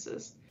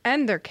weaknesses.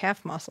 And their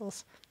calf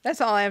muscles.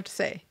 That's all I have to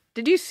say.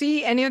 Did you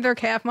see any of their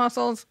calf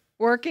muscles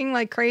working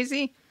like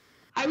crazy?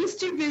 I was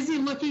too busy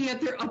looking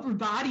at their upper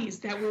bodies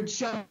that were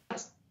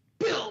just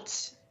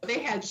built. They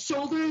had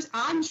shoulders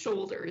on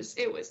shoulders.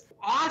 It was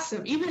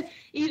awesome. Even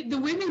the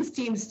women's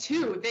teams,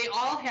 too. They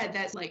all had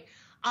that, like,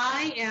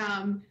 I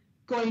am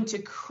going to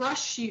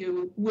crush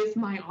you with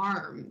my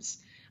arms.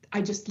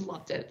 I just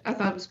loved it. I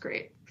thought it was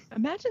great.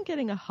 Imagine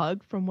getting a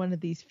hug from one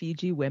of these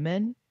Fiji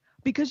women.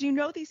 Because you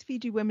know these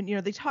Fiji women, you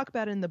know, they talk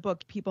about in the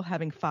book people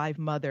having 5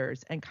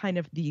 mothers and kind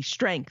of the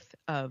strength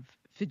of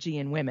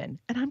Fijian women.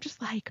 And I'm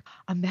just like,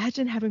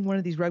 imagine having one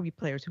of these rugby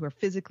players who are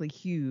physically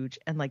huge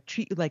and like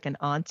treat you like an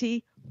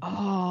auntie.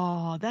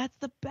 Oh, that's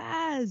the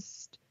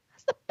best.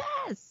 That's the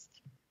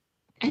best.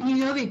 And you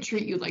know they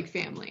treat you like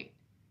family.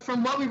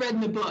 From what we read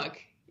in the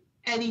book,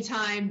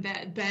 anytime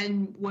that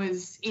Ben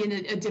was in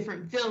a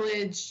different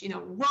village, you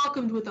know,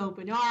 welcomed with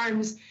open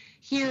arms.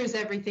 Here's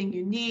everything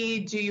you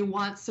need. Do you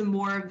want some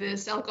more of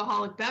this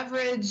alcoholic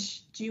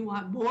beverage? Do you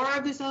want more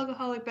of this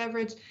alcoholic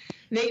beverage?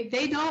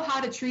 They know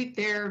how to treat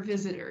their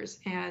visitors.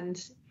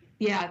 And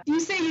yeah, you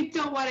say you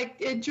don't want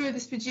to enjoy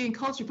this Fijian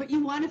culture, but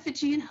you want a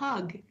Fijian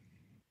hug.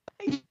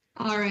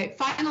 All right,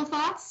 final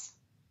thoughts?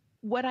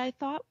 What I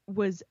thought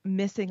was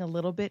missing a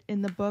little bit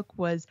in the book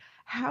was,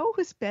 how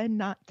was Ben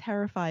not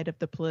terrified of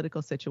the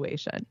political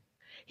situation?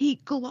 He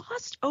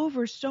glossed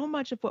over so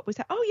much of what was,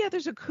 oh yeah,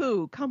 there's a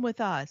coup, come with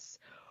us.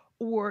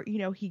 Or, you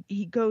know,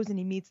 he goes and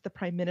he meets the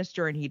prime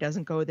minister and he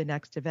doesn't go to the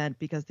next event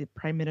because the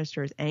prime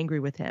minister is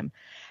angry with him.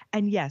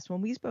 And yes,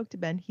 when we spoke to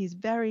Ben, he's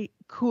very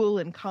cool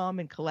and calm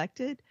and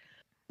collected.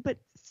 But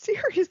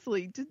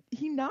seriously, did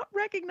he not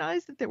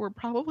recognize that there were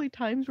probably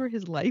times where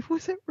his life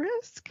was at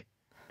risk?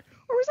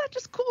 Or was that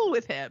just cool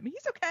with him?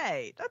 He's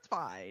okay. That's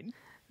fine.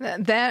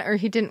 That or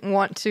he didn't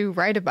want to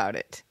write about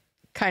it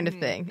kind of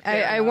thing.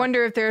 I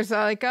wonder if there's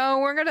like, oh,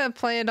 we're going to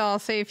play it all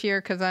safe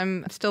here because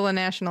I'm still a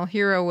national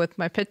hero with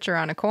my picture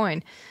on a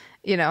coin.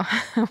 You know,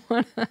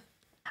 I'm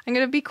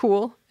going to be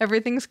cool.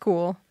 Everything's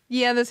cool.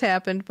 Yeah, this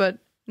happened, but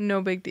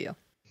no big deal.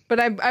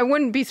 But I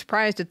wouldn't be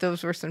surprised if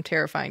those were some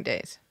terrifying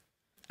days.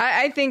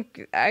 I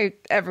think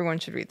everyone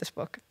should read this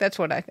book. That's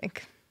what I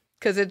think.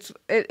 Because it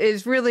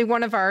is really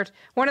one of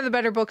the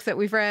better books that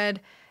we've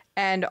read,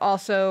 and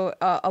also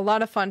a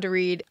lot of fun to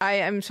read. I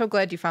am so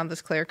glad you found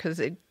this, Claire, because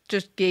it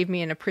just gave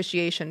me an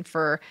appreciation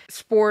for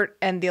sport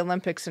and the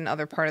Olympics and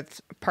other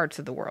parts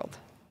of the world.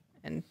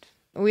 And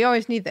We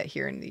always need that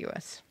here in the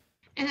U.S.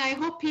 And I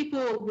hope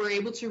people were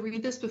able to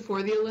read this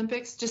before the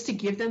Olympics, just to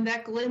give them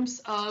that glimpse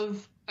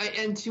of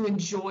and to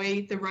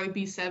enjoy the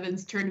Rugby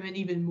Sevens tournament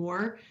even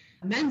more.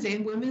 Men's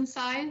and women's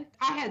side,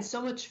 I had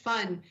so much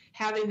fun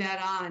having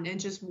that on and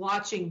just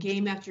watching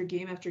game after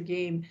game after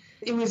game.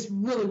 It was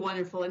really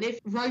wonderful. And if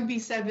Rugby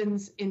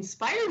Sevens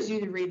inspires you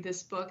to read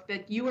this book,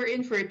 that you are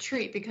in for a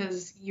treat,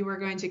 because you are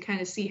going to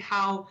kind of see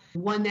how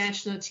one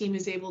national team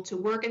is able to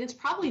work. And it's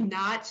probably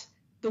not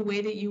the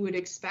way that you would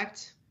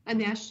expect a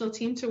national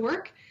team to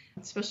work,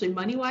 especially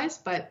money-wise,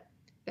 but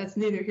that's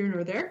neither here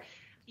nor there.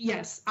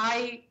 Yes,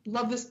 I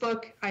love this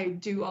book. I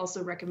do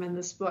also recommend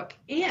this book.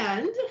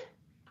 And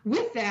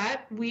with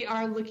that, we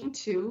are looking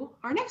to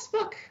our next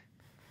book.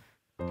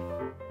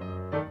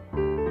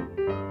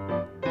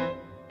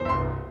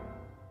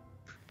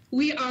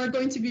 We are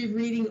going to be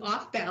reading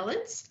Off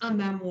Balance, a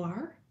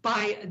memoir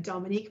by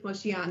Dominique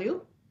Moceanu.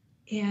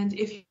 And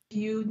if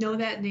you know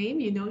that name,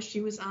 you know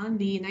she was on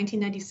the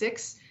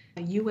 1996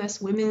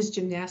 U.S. women's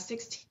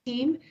gymnastics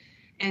team.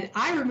 And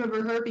I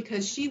remember her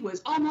because she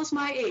was almost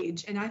my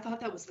age, and I thought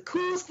that was the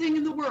coolest thing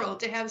in the world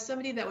to have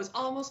somebody that was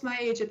almost my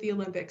age at the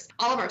Olympics.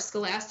 All of our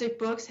Scholastic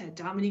books had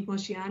Dominique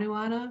Moceanu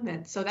on them,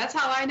 and so that's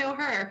how I know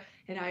her,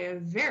 and I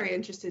am very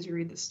interested to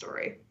read this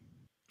story.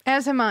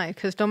 As am I,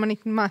 because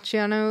Dominique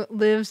Moceanu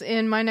lives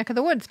in my neck of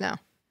the woods now.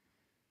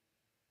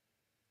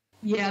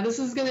 Yeah, this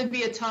is going to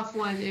be a tough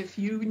one. If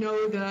you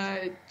know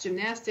the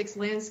gymnastics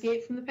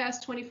landscape from the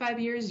past 25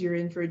 years, you're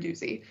in for a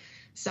doozy.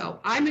 So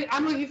I'm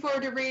looking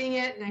forward to reading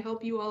it, and I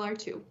hope you all are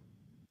too.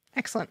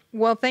 Excellent.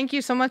 Well, thank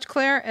you so much,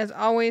 Claire. As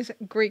always,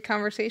 great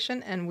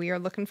conversation, and we are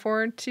looking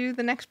forward to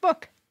the next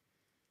book.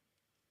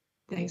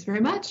 Thanks very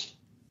much.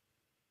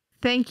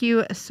 Thank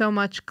you so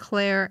much,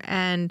 Claire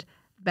and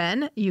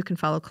Ben. You can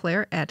follow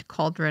Claire at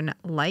Cauldron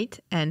Light,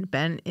 and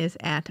Ben is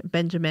at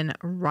Benjamin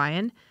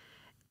Ryan.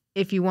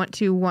 If you want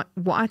to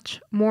watch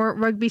more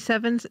Rugby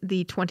Sevens,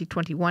 the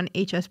 2021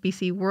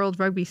 HSBC World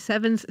Rugby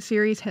Sevens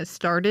series has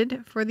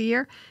started for the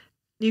year.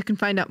 You can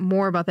find out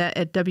more about that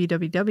at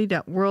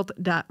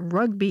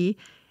www.world.rugby.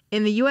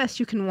 In the U.S.,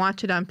 you can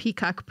watch it on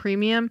Peacock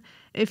Premium.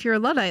 If you're a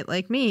Luddite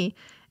like me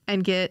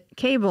and get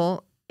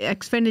cable,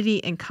 Xfinity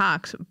and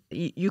Cox,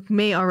 you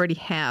may already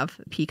have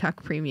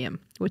Peacock Premium,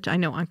 which I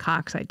know on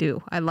Cox I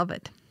do. I love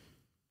it.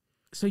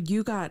 So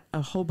you got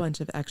a whole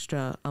bunch of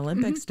extra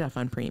Olympic stuff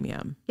on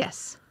Premium.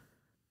 Yes.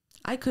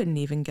 I couldn't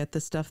even get the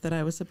stuff that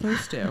I was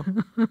supposed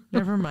to.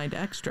 Never mind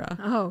extra.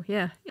 Oh,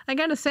 yeah. I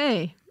got to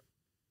say,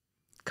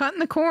 cutting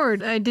the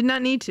cord, I did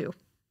not need to.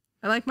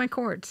 I like my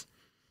cords,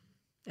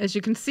 as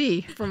you can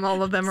see from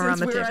all of them around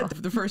the table.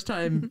 At the first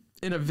time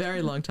in a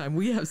very long time,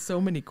 we have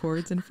so many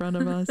cords in front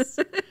of us.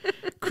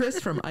 Chris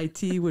from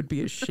IT would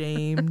be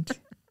ashamed.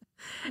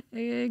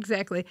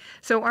 Exactly.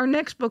 So our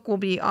next book will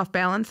be Off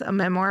Balance, a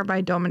memoir by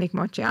Dominique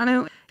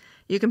Moceanu.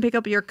 You can pick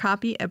up your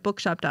copy at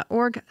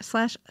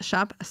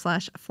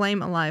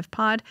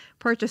bookshop.org/shop/flamealivepod.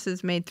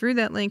 Purchases made through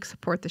that link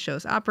support the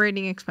show's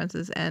operating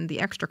expenses and the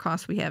extra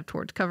costs we have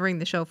towards covering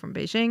the show from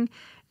Beijing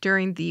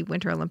during the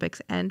Winter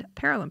Olympics and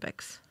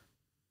Paralympics.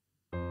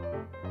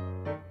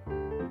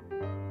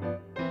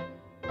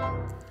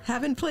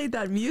 Haven't played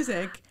that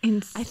music,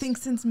 I think,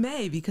 since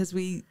May, because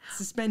we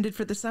suspended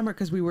for the summer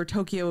because we were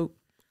Tokyo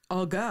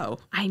All Go.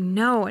 I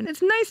know, and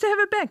it's nice to have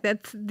it back.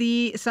 That's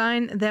the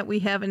sign that we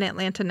have an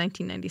Atlanta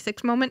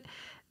 1996 moment.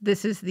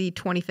 This is the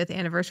 25th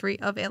anniversary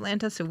of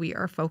Atlanta, so we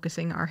are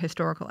focusing our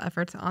historical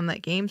efforts on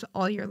that games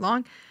all year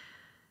long.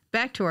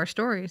 Back to our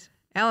stories.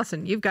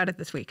 Alison, you've got it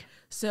this week.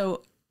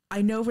 So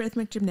I know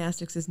rhythmic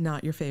gymnastics is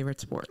not your favorite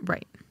sport.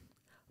 Right.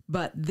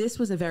 But this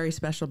was a very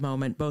special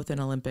moment, both in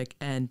Olympic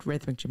and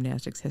rhythmic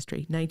gymnastics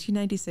history.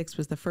 1996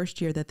 was the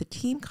first year that the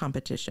team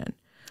competition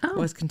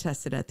was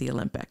contested at the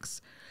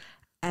Olympics.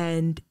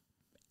 And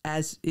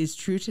as is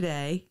true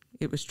today,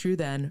 it was true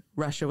then,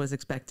 Russia was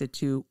expected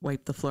to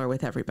wipe the floor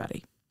with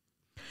everybody.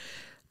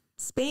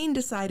 Spain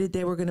decided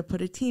they were going to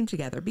put a team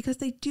together because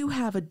they do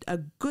have a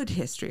good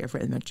history of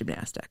rhythmic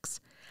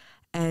gymnastics.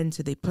 And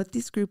so they put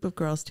this group of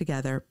girls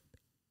together,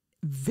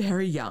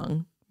 very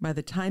young. By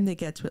the time they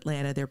get to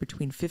Atlanta, they're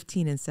between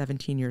 15 and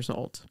 17 years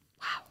old.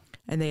 Wow.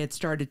 And they had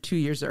started 2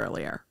 years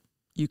earlier.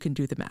 You can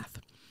do the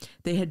math.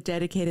 They had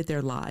dedicated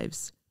their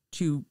lives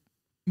to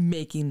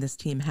making this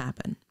team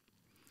happen.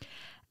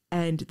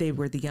 And they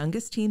were the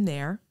youngest team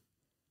there,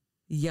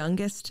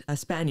 youngest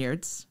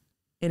Spaniards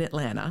in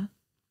Atlanta.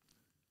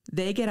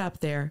 They get up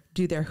there,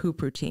 do their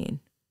hoop routine.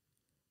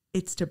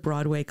 It's to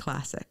Broadway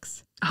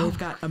classics. They've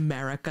got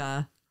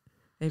America.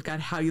 They've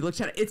got How You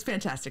Looked at It. It's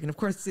fantastic. And of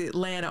course, the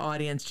Atlanta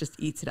audience just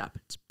eats it up.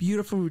 It's a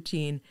beautiful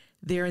routine.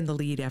 They're in the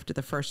lead after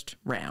the first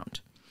round.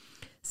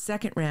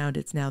 Second round,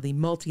 it's now the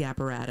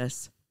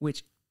multi-apparatus,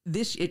 which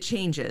it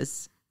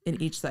changes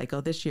in each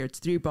cycle. This year, it's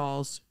 3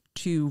 balls,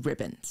 2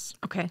 ribbons.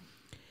 Okay.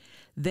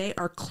 They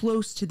are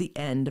close to the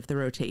end of the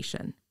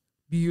rotation.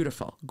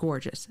 Beautiful,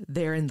 gorgeous.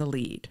 They're in the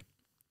lead.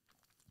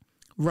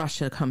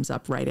 Russia comes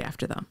up right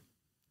after them.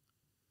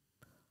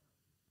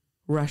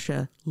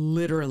 Russia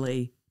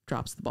literally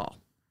drops the ball.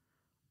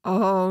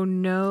 Oh,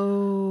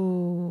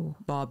 no.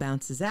 Ball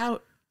bounces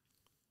out.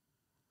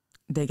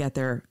 They get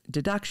their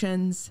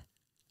deductions,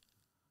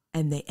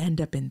 and they end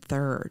up in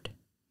third.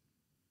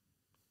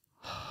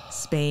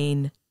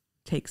 Spain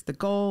takes the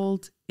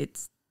gold.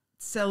 It's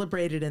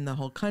celebrated in the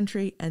whole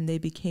country, and they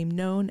became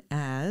known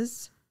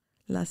as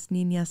Las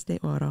Niñas de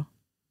Oro,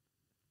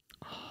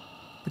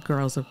 the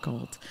girls of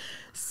gold.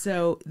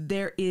 So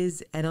there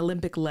is an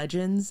Olympic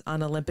Legends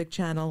on Olympic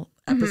Channel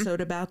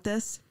episode about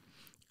this,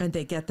 and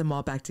they get them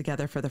all back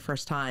together for the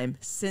first time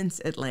since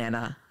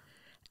Atlanta,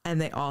 and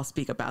they all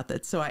speak about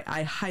that. So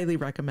I highly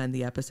recommend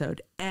the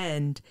episode.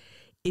 And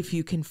if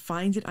you can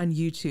find it on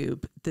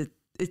YouTube,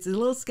 it's a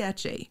little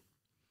sketchy.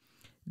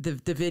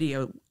 The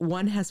video,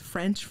 one has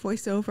French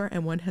voiceover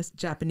and one has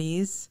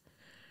Japanese,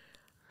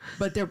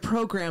 but their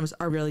programs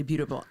are really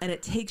beautiful, and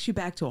it takes you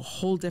back to a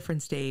whole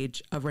different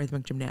stage of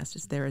rhythmic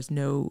gymnastics. There is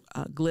no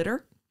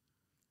glitter.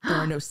 There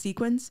are no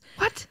sequins.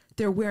 What?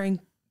 They're wearing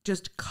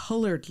just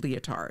colored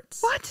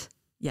leotards. What?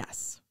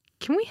 Yes.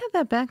 Can we have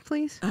that back,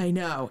 please? I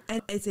know.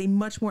 And it's a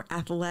much more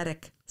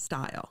athletic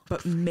style,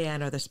 but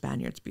man, are the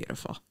Spaniards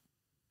beautiful.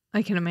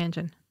 I can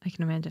imagine.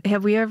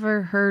 Have we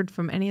ever heard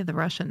from any of the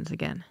Russians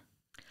again?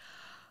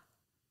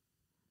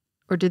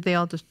 Or did they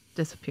all just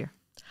disappear?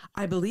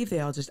 I believe they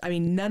all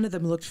none of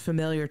them looked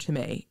familiar to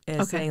me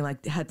as saying,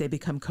 like, had they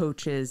become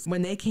coaches.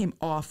 When they came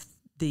off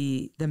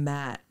the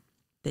mat,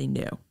 they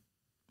knew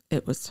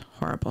it was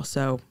horrible.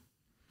 So,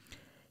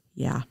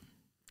 yeah,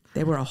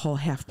 they were a whole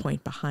half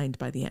point behind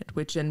by the end,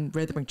 which in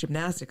rhythmic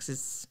gymnastics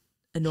is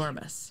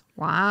enormous.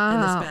 Wow.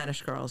 And the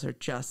Spanish girls are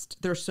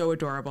they're so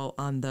adorable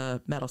on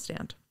the medal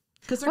stand.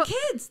 Because they're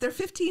kids. They're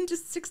 15 to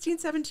 16,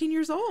 17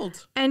 years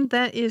old. And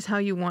that is how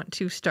you want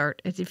to start.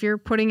 If you're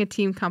putting a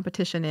team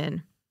competition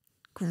in,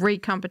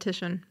 great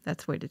competition,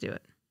 that's the way to do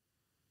it.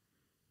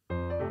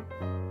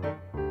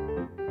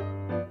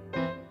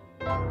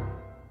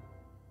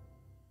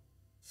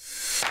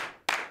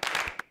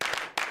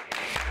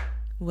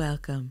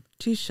 Welcome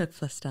to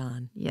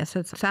Shukflastan. Yes,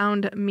 its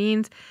sound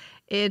means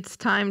it's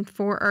time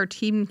for our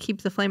Team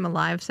Keep the Flame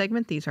Alive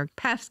segment. These are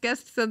past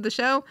guests of the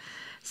show.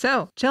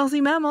 So,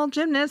 Chelsea Mammal,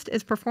 gymnast,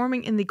 is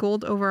performing in the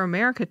Gold Over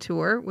America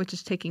tour, which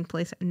is taking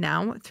place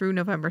now through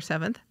November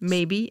 7th,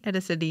 maybe at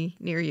a city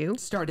near you.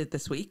 Started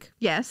this week.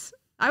 Yes.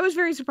 I was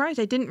very surprised.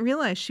 I didn't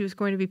realize she was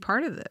going to be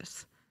part of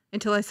this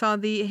until I saw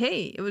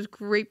hey, it was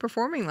great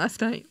performing last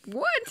night.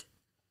 What?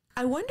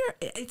 I wonder,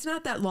 it's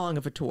not that long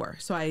of a tour,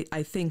 so I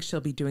think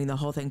she'll be doing the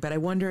whole thing, but I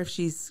wonder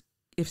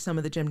if some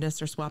of the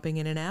gymnasts are swapping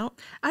in and out.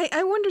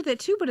 I wondered that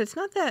too, but it's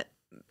not that...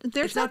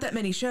 There's not that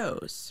many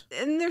shows.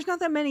 And there's not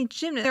that many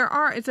gymnasts.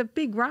 It's a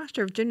big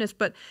roster of gymnasts,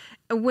 but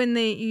when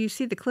you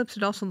see the clips,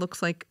 it also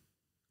looks like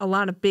a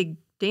lot of big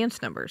dance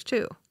numbers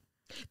too.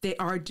 They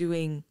are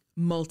doing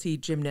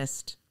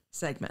multi-gymnast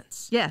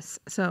segments. Yes.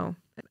 So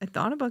I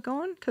thought about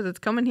going because it's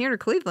coming here to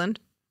Cleveland.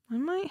 I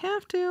might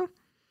have to.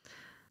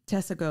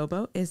 Tessa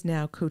Gobo is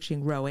now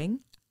coaching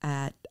rowing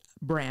at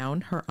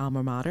Brown, her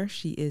alma mater.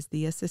 She is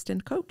the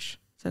assistant coach.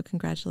 So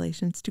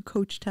congratulations to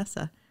Coach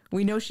Tessa.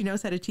 We know she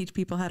knows how to teach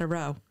people how to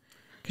row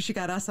because she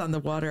got us on the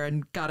water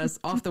and got us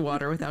off the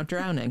water without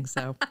drowning.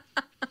 So,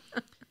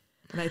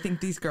 and I think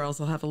these girls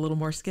will have a little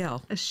more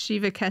skill.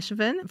 Shiva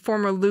Keshavan,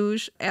 former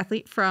luge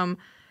athlete from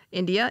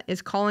India,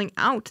 is calling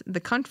out the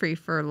country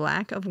for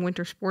lack of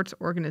winter sports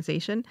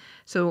organization.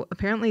 So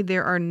apparently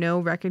there are no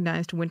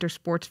recognized winter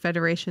sports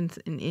federations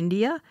in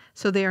India,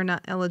 so they are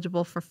not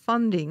eligible for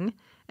funding.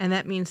 And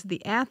that means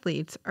the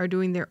athletes are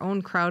doing their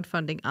own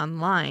crowdfunding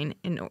online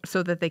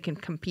so that they can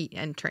compete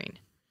and train.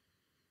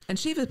 And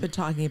Shiva's been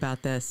talking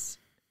about this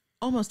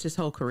almost his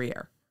whole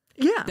career.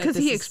 Yeah, because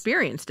he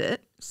experienced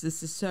it.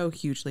 This is so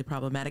hugely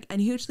problematic.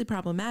 And hugely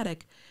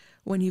problematic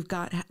when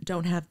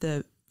don't have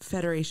the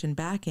federation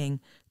backing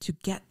to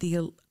get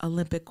the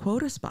Olympic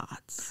quota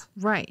spots.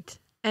 Right.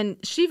 And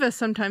Shiva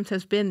sometimes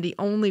has been the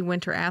only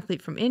winter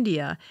athlete from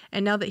India.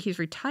 And now that he's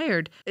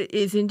retired,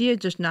 is India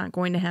just not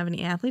going to have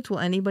any athletes? Will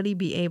anybody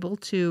be able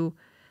to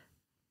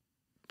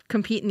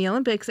compete in the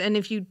Olympics? And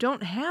if you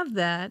don't have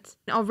that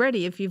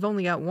already, if you've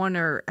only got one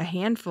or a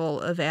handful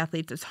of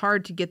athletes, it's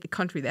hard to get the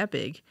country that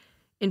big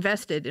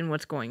invested in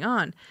what's going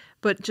on.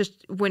 But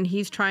just when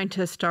he's trying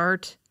to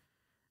start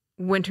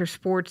winter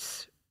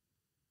sports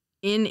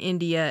in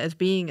India as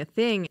being a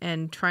thing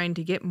and trying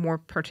to get more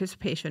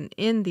participation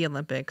in the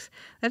Olympics,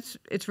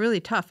 it's really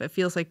tough. It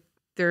feels like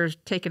they're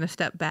taking a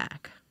step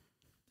back.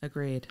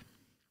 Agreed.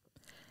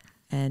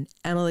 And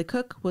Emily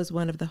Cook was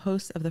one of the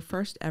hosts of the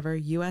first ever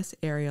U.S.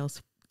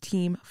 Aerials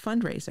team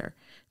fundraiser.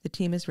 The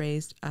team has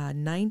raised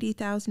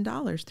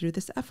 $90,000 through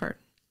this effort.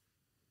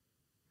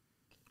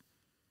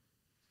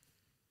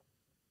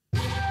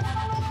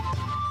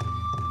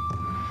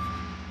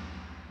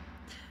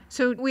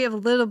 So we have a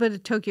little bit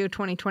of Tokyo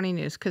 2020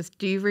 news, because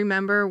do you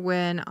remember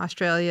when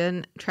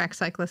Australian track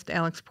cyclist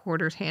Alex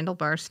Porter's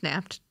handlebar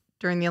snapped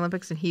during the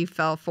Olympics and he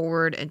fell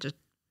forward and just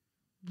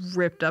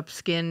ripped up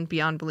skin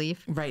beyond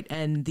belief? Right,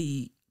 and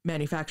the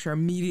manufacturer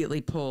immediately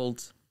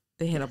pulled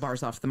the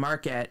handlebars off the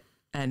market,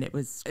 and it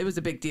was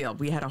a big deal.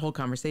 We had a whole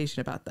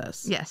conversation about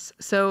this. Yes.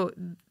 So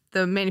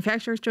the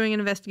manufacturer is doing an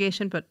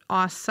investigation, but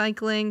OS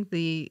Cycling,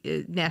 the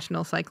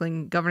national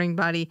cycling governing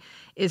body,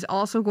 is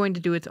also going to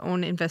do its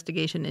own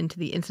investigation into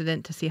the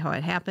incident to see how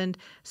it happened.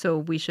 So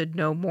we should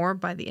know more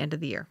by the end of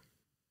the year.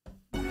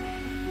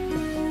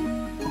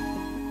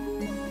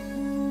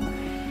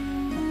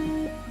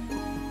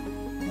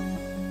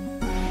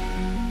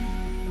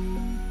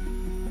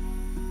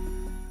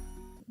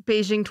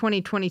 Beijing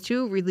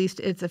 2022 released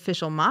its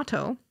official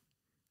motto,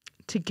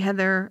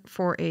 Together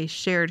for a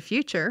Shared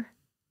Future.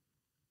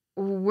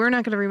 We're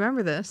not going to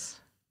remember this.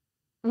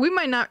 We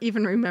might not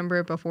even remember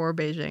it before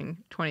Beijing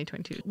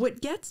 2022.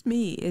 What gets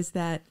me is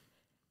that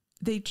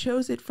they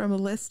chose it from a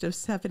list of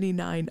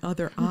 79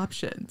 other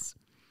options.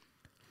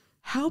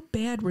 How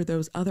bad were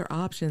those other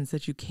options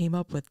that you came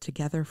up with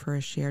Together for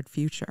a Shared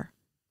Future?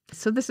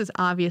 So this is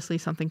obviously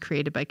something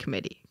created by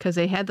committee because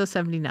they had those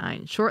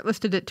 79,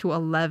 shortlisted it to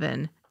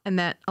 11, and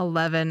that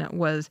 11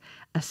 was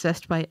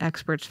assessed by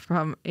experts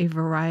from a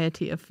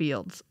variety of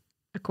fields,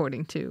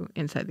 according to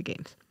Inside the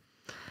Games.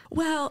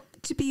 Well,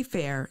 to be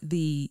fair,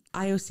 the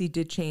IOC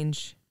did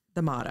change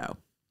the motto,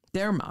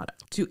 their motto,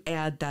 to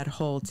add that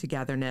whole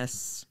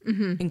togetherness,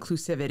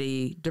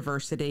 inclusivity,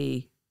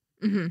 diversity,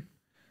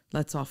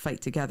 let's all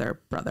fight together,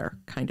 brother,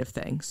 kind of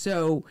thing.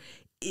 So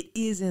it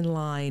is in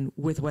line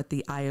with what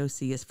the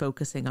IOC is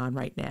focusing on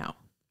right now.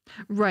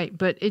 Right,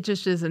 but it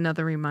just is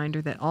another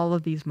reminder that all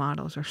of these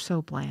mottos are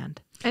so bland.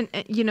 And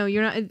you know,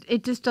 you're not,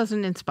 it just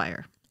doesn't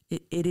inspire.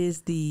 It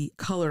is the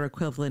color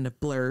equivalent of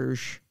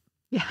blurge.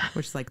 Yeah.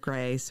 Which is like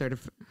gray, sort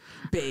of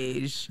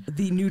beige,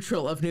 the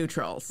neutral of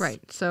neutrals. Right.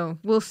 So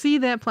we'll see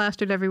that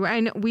plastered everywhere. I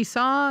know we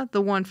saw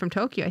the one from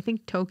Tokyo. I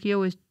think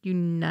Tokyo is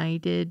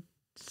United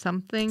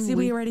something. See,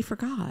 we already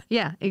forgot.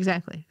 Yeah,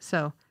 exactly.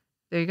 So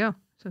there you go.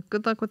 So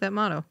good luck with that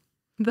motto.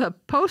 The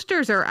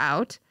posters are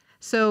out.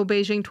 So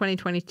Beijing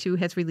 2022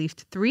 has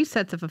released 3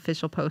 sets of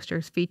official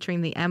posters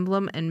featuring the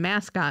emblem and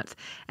mascots.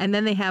 And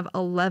then they have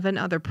 11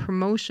 other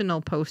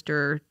promotional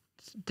poster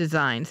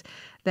designs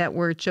that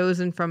were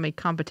chosen from a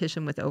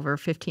competition with over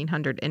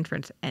 1,500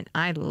 entrants. And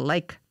I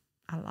like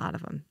a lot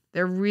of them.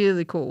 They're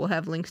really cool. We'll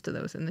have links to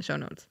those in the show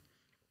notes.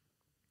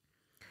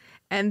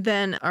 And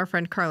then our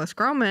friend Carlos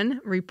Groman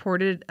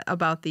reported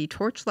about the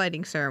torch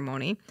lighting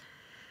ceremony.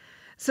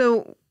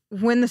 So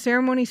when the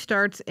ceremony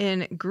starts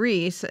in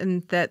Greece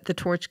and that the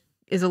torch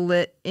is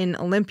lit in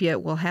Olympia,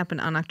 it will happen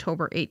on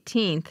October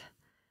 18th.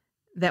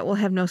 That will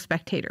have no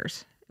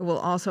spectators. It will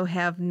also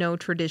have no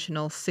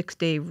traditional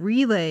 6-day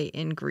relay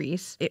in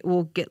Greece. It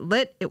will get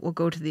lit. It will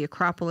go to the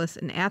Acropolis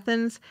in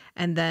Athens.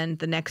 And then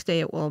the next day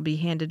it will be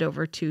handed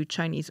over to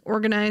Chinese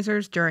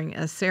organizers during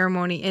a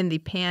ceremony in the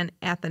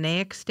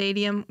Pan-Athenaic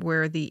Stadium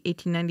where the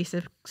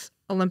 1896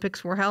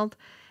 Olympics were held.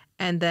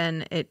 And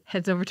then it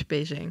heads over to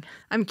Beijing.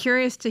 I'm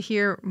curious to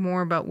hear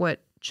more about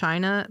what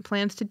China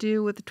plans to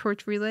do with the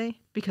torch relay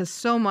because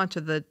so much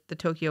of the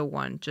Tokyo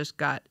one just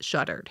got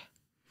shuttered.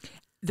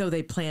 Though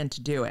they plan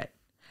to do it.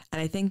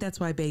 And I think that's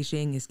why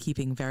Beijing is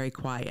keeping very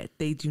quiet.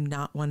 They do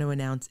not want to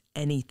announce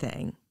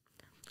anything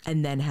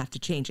and then have to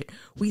change it.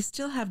 We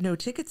still have no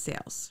ticket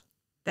sales.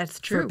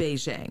 That's true. For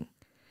Beijing.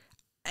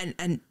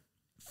 And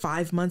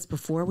 5 months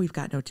before, we've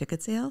got no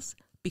ticket sales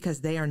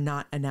because they are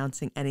not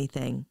announcing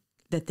anything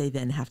that they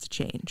then have to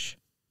change.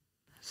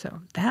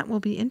 So that will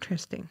be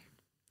interesting.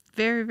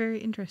 Very, very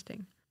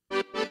interesting.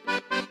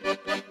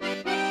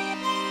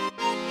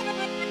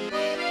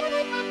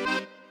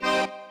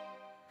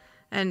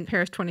 And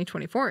Paris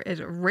 2024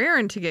 is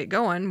raring to get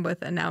going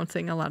with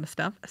announcing a lot of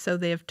stuff. So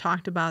they have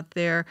talked about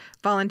their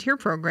volunteer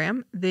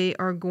program. They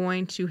are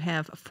going to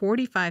have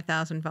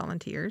 45,000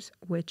 volunteers,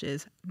 which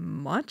is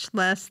much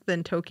less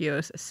than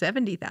Tokyo's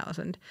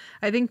 70,000.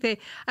 I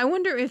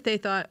wonder if they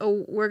thought,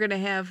 oh, we're going to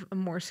have a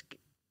more,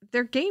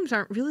 their games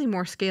aren't really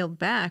more scaled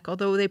back,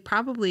 although they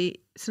probably,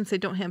 since they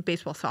don't have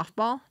baseball,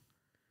 softball.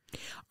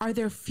 Are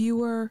there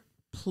fewer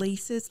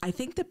places? I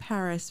think the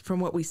Paris, from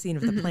what we've seen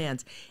of the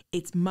plans,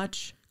 it's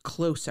much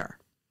closer.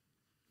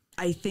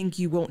 I think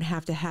you won't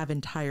have to have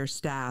entire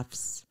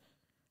staffs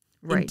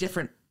in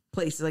different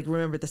places. Like,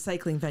 remember, the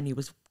cycling venue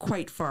was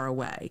quite far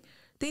away.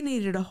 They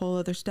needed a whole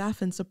other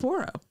staff in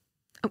Sapporo.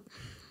 Oh.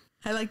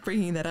 I like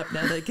bringing that up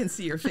now that I can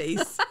see your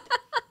face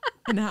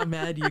and how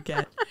mad you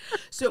get.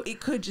 So it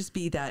could just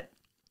be that.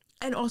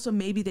 And also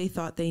maybe they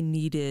thought they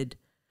needed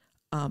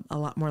a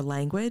lot more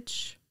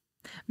language.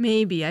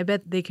 Maybe. I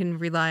bet they can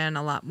rely on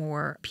a lot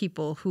more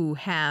people who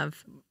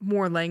have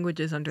more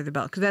languages under the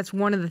belt, because that's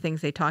one of the things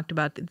they talked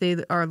about.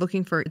 They are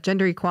looking for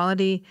gender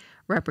equality,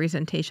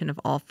 representation of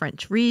all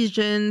French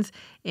regions,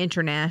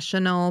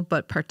 international,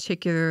 but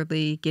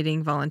particularly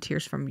getting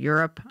volunteers from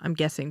Europe, I'm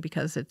guessing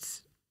because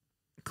it's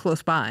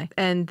close by.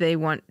 And they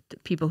want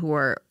people who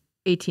are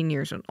 18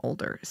 years and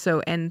older.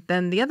 So, and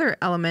then the other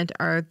element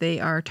are they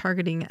are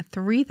targeting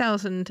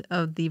 3,000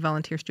 of the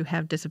volunteers to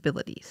have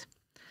disabilities.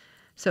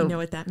 So, you know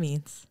what that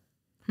means?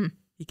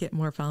 You get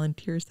more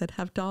volunteers that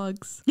have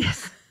dogs.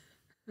 Yes.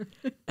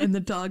 And the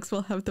dogs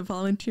will have the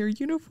volunteer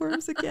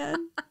uniforms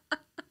again.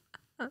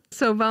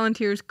 So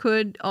volunteers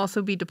could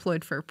also be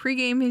deployed for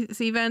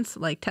pregame events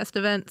like test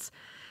events.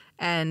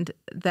 And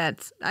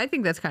I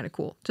think that's kind of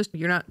cool. Just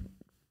you're not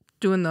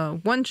doing the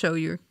one show,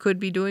 you could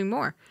be doing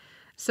more.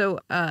 So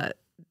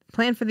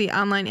plan for the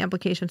online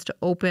applications to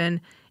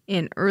open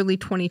in early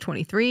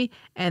 2023,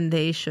 and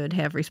they should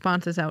have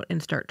responses out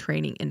and start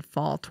training in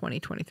fall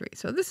 2023.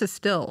 So this is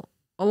still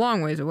a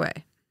long ways away.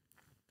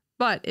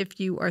 But if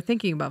you are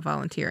thinking about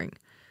volunteering,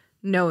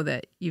 know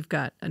that you've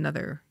got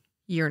another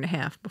year and a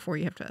half before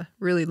you have to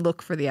really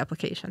look for the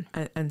application.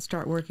 And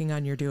start working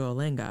on your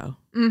Duolingo.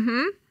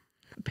 Mm-hmm.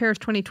 Paris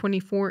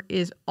 2024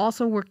 is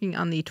also working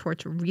on the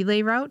torch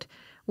relay route,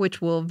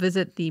 which will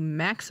visit the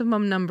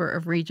maximum number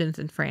of regions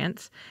in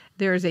France.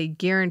 There is a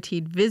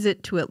guaranteed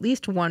visit to at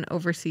least one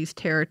overseas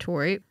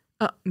territory,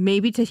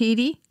 maybe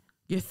Tahiti.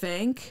 You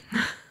think?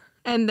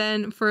 And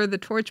then for the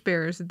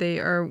torchbearers,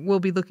 will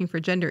be looking for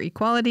gender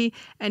equality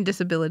and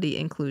disability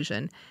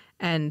inclusion.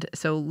 And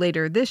so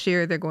later this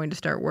year, they're going to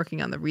start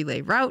working on the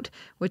relay route,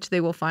 which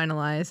they will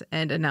finalize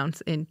and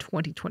announce in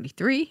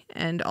 2023.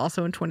 And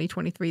also in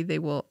 2023, they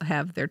will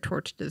have their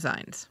torch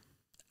designs.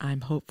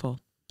 I'm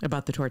hopeful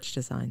about the torch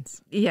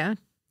designs. Yeah.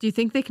 Do you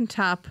think they can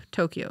top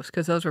Tokyo's?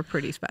 Because those were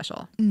pretty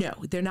special. No,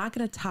 they're not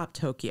going to top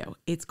Tokyo.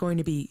 It's going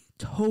to be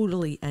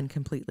totally and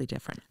completely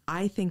different.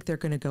 I think they're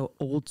going to go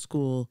old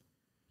school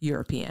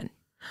European.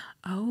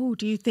 Oh,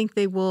 do you think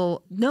they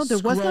will? No, there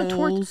was no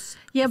torch.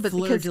 Yeah, but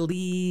because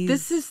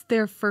this is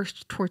their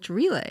first torch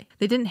relay.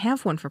 They didn't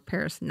have one for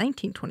Paris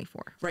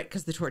 1924. Right,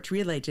 because the torch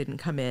relay didn't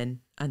come in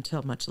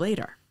until much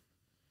later.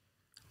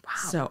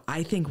 Wow. So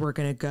I think we're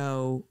going to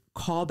go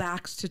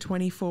callbacks to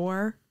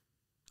 24.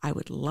 I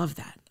would love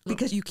that.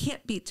 Because you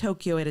can't beat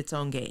Tokyo at its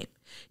own game.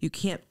 You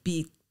can't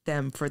beat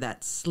them for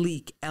that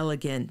sleek,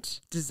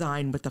 elegant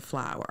design with the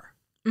flower.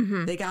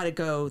 Mm-hmm. They got to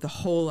go the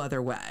whole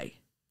other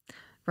way.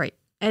 Right.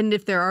 And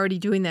if they're already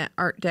doing that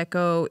Art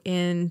Deco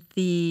in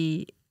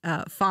the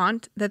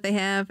font that they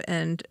have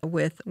and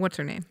with, what's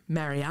her name?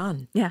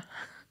 Marianne. Yeah.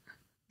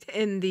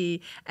 In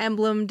the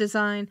emblem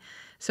design.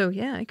 So,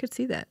 yeah, I could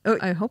see that. Oh,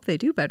 I hope they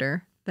do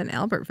better than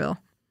Albertville.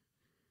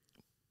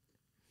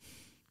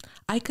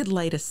 I could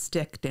light a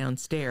stick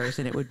downstairs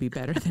and it would be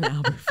better than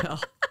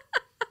Albertville.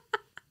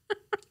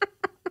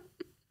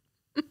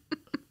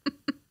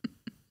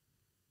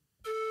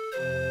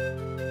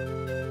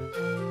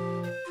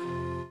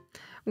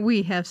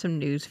 We have some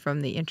news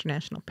from the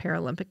International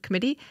Paralympic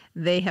Committee.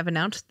 They have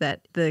announced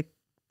that the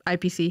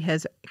IPC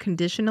has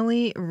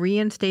conditionally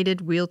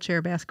reinstated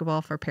wheelchair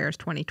basketball for Paris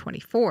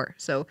 2024.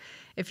 So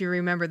if you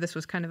remember, this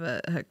was kind of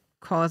a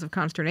cause of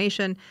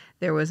consternation.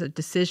 There was a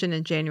decision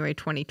in January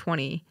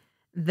 2020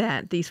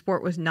 that the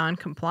sport was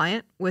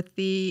non-compliant with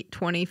the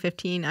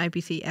 2015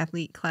 IPC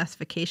Athlete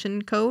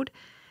Classification Code.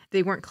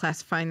 They weren't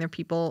classifying their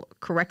people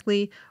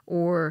correctly,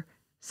 or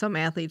some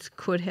athletes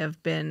could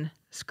have been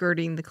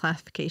skirting the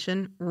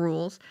classification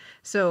rules.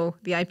 So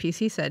the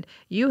IPC said,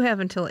 you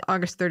have until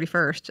August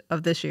 31st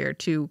of this year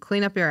to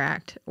clean up your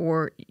act,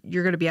 or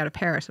you're going to be out of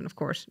Paris. And of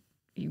course,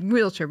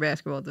 wheelchair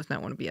basketball does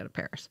not want to be out of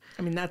Paris.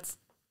 I mean, that's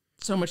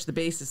so much the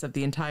basis of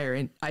the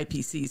entire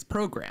IPC's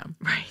program.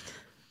 Right.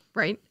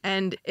 Right.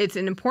 And it's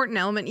an important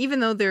element, even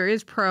though there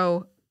is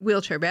pro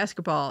wheelchair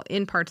basketball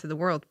in parts of the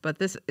world, but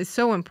this is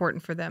so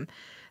important for them.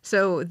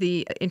 So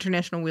the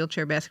International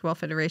Wheelchair Basketball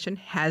Federation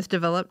has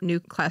developed new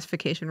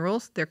classification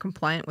rules. They're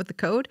compliant with the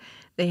code.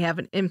 They have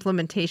an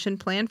implementation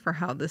plan for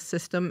how the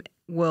system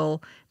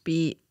will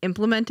be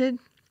implemented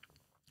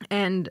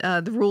and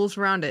the rules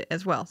around it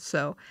as well.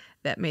 So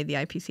that made the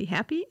IPC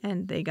happy,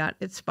 and they got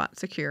its spot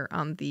secure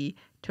on the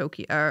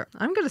Tokyo.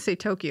 I'm going to say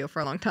Tokyo for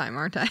a long time,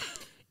 aren't I?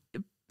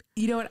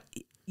 You know what?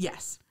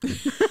 Yes.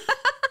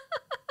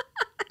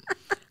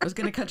 I was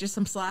going to cut you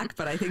some slack,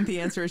 but I think the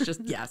answer is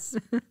just yes.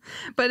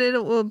 But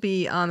it will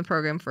be on the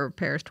program for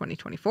Paris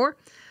 2024.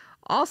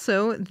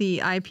 Also, the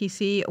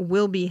IPC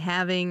will be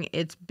having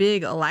its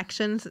big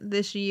elections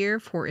this year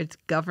for its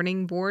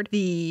governing board.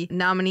 The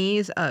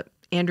nominees,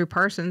 Andrew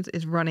Parsons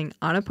is running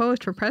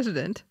unopposed for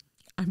president.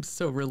 I'm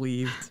so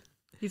relieved.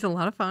 He's a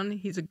lot of fun.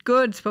 He's a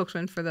good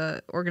spokesman for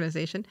the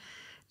organization.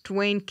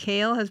 Dwayne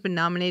Cale has been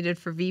nominated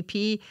for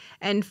VP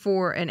and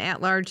for an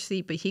at-large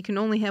seat, but he can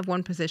only have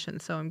one position.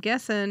 So I'm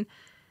guessing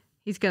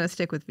he's going to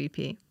stick with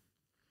VP.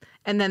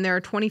 And then there are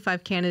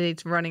 25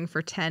 candidates running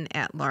for 10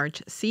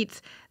 at-large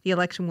seats. The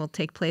election will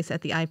take place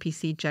at the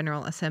IPC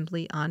General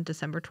Assembly on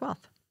December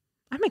 12th.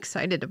 I'm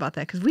excited about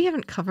that because we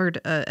haven't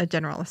covered a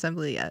General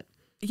Assembly yet.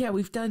 Yeah,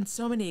 we've done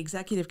so many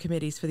executive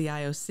committees for the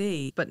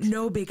IOC, but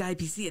no big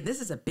IPC, and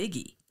this is a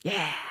biggie.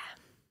 Yeah.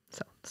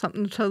 So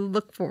something to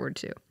look forward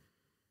to.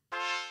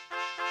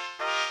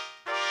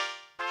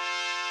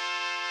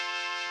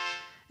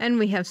 And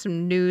we have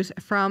some news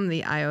from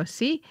the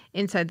IOC.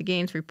 Inside the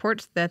Games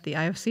reports that the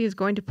IOC is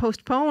going to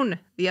postpone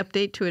the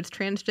update to its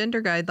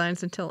transgender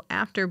guidelines until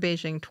after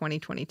Beijing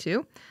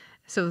 2022.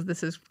 So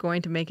this is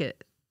going to make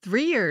it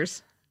 3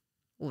 years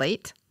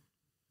late.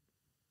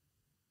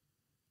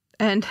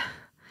 And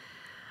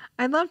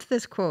I loved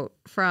this quote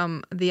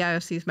from the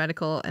IOC's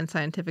medical and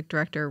scientific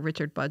director,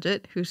 Richard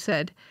Budgett, who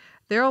said,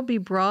 "There will be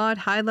broad,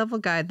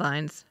 high-level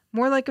guidelines,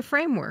 more like a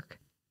framework.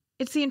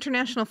 It's the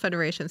international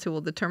federations who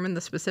will determine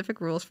the specific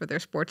rules for their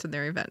sports and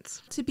their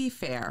events. To be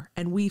fair,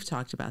 and we've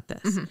talked about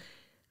this,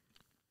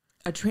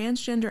 a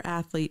transgender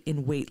athlete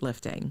in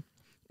weightlifting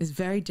is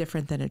very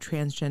different than a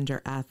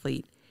transgender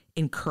athlete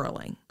in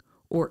curling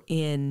or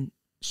in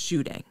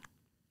shooting,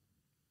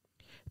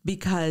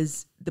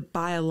 because the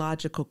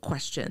biological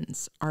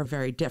questions are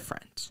very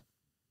different.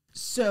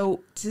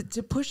 So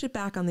to push it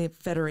back on the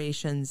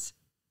federations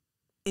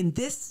in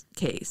this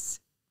case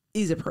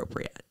is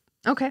appropriate.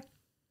 Okay.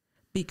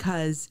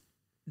 Because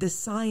the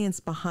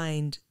science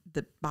behind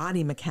the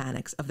body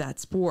mechanics of that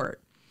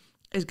sport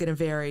is going to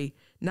vary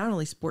not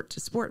only sport to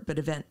sport, but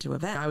event to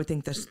event. I would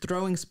think the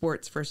throwing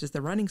sports versus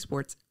the running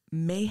sports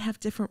may have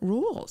different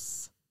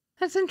rules.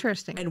 That's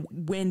interesting. And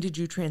when did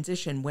you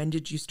transition? When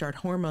did you start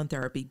hormone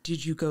therapy?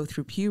 Did you go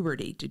through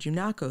puberty? Did you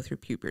not go through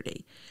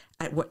puberty?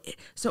 At what?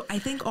 So I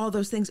think all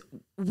those things,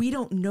 we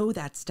don't know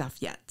that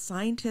stuff yet.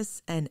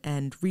 Scientists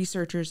and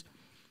researchers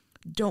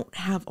don't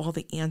have all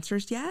the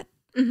answers yet.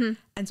 Mm-hmm.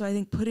 And so I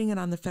think putting it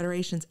on the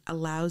federations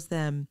allows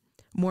them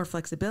more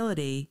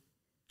flexibility,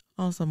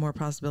 also more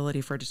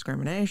possibility for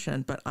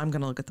discrimination, but I'm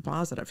going to look at the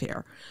positive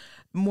here.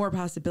 More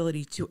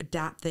possibility to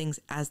adapt things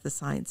as the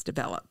science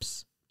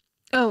develops.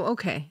 Oh,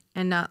 okay.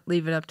 And not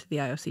leave it up to the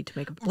IOC to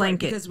make a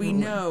blanket. Right, because we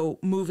know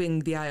moving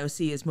the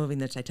IOC is moving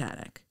the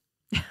Titanic.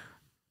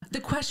 The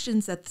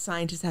questions that the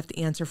scientists have to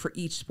answer for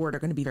each sport are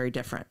going to be very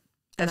different.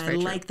 That's and I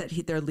like that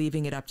they're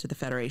leaving it up to the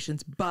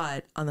federations.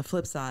 But on the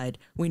flip side,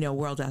 we know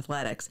World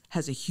Athletics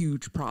has a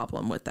huge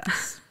problem with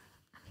this.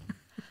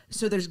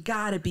 So there's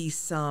got to be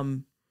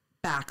some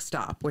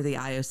backstop where the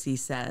IOC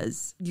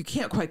says, you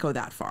can't quite go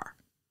that far.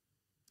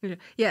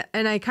 Yeah,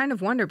 and I kind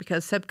of wonder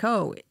because Seb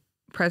Coe,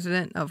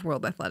 president of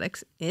World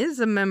Athletics, is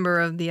a member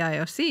of the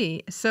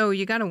IOC. So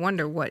you got to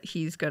wonder what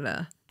he's going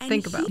to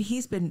think about.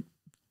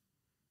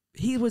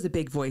 He was a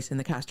big voice in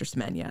the Caster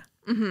Semenya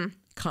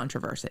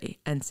controversy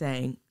and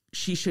saying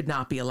she should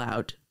not be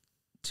allowed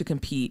to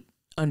compete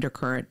under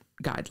current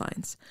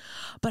guidelines.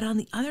 But on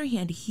the other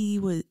hand,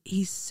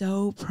 he's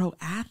so pro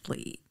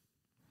athlete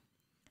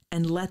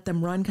and let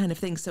them run kind of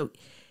thing. So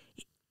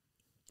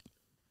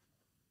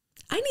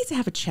I need to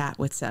have a chat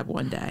with Seb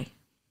one day.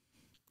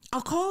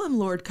 I'll call him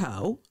Lord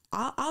Coe.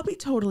 I'll be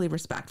totally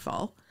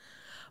respectful,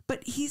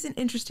 but he's an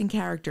interesting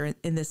character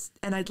in this.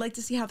 And I'd like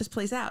to see how this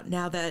plays out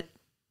now that,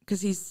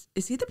 because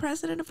is he the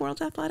president of World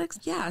Athletics?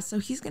 Yeah. So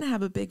he's going to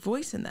have a big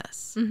voice in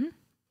this. Mm-hmm.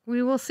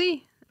 We will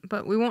see,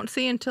 but we won't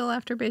see until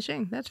after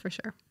Beijing. That's for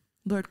sure.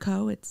 Lord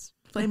Coe, it's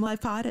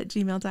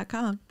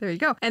flamelifepod@gmail.com. There you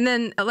go. And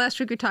then last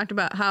week we talked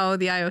about how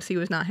the IOC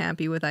was not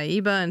happy with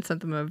AIBA and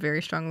sent them a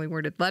very strongly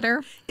worded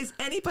letter. Is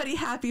anybody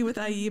happy with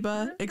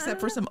AIBA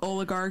except for some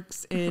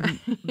oligarchs in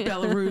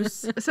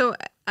Belarus? So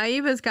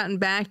AIBA's gotten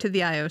back to the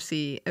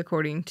IOC,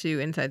 according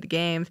to Inside the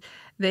Games.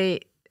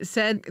 They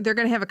said they're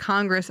going to have a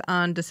Congress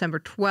on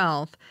December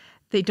 12th.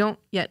 They don't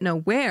yet know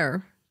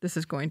where this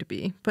is going to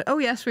be. But, oh,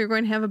 yes, we're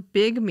going to have a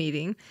big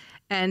meeting,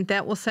 and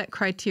that will set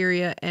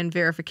criteria and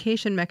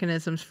verification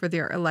mechanisms for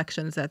their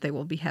elections that they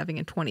will be having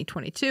in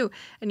 2022.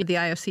 And the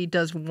IOC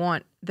does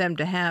want them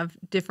to have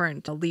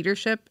different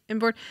leadership in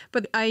board.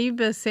 But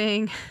AIBA is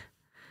saying,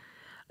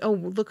 oh,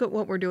 look at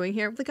what we're doing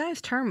here. The guy's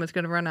term was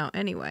going to run out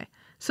anyway.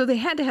 So they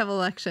had to have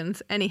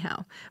elections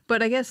anyhow.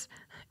 But I guess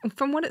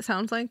from what it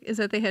sounds like is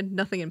that they had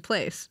nothing in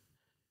place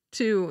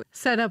to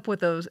set up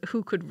with those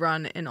who could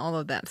run and all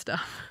of that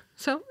stuff.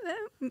 So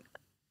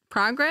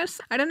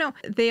progress? I don't know.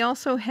 They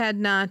also had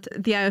not,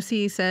 the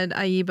IOC said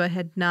AIBA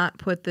had not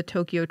put the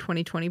Tokyo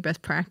 2020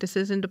 best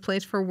practices into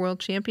place for World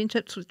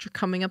Championships, which are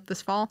coming up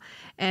this fall.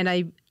 And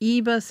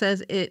AIBA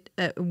says it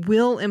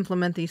will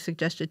implement these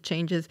suggested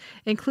changes,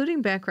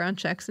 including background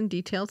checks and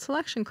detailed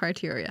selection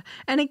criteria.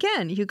 And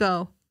again, you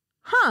go,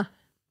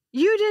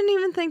 you didn't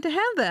even think to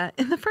have that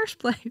in the first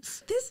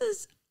place. This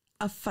is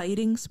a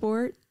fighting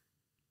sport.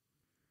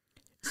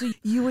 So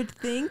you would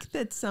think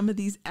that some of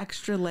these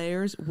extra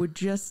layers would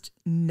just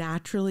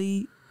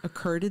naturally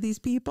occur to these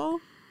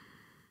people?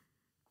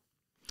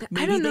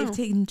 Maybe they've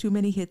taken too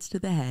many hits to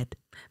the head.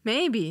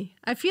 Maybe.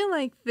 I feel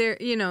like they're,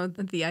 the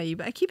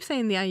AIBA. I keep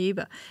saying the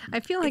AIBA. I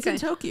feel like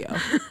it's in Tokyo.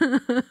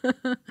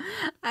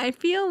 I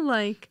feel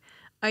like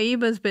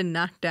AIBA's been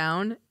knocked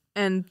down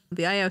and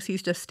the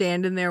IOC's just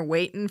standing there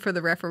waiting for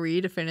the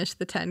referee to finish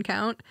the 10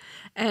 count.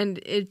 And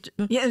it's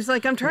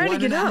like, I'm trying to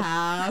get up.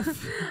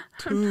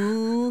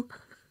 1.5,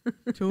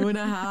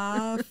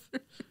 2.5,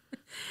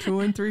 2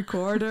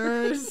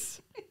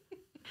 3/4.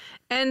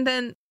 And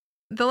then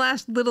the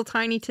last little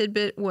tiny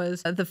tidbit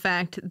was the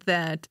fact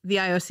that the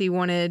IOC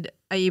wanted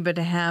AIBA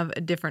to have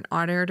a different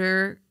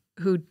auditor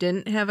who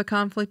didn't have a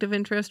conflict of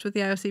interest with the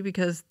IOC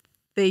because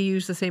they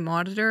use the same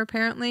auditor,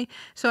 apparently.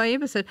 So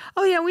AIBA said,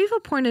 oh, yeah, we've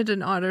appointed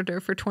an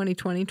auditor for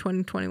 2020,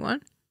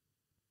 2021.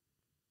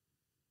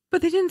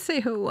 But they didn't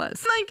say who it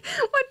was. Like,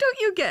 what don't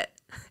you get?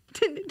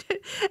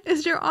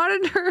 Is your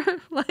auditor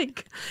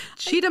like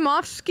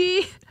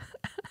Cheatomofsky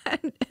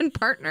and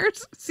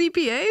partners,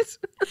 CPAs?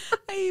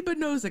 AIBA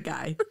knows a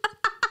guy.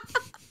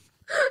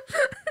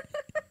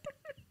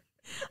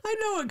 I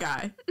know a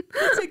guy.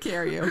 I'll take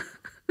care of you.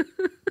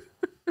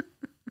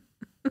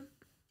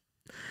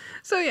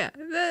 So yeah,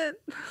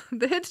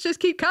 the hits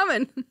just keep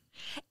coming.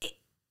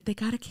 They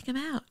got to kick him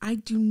out. I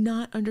do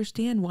not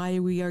understand why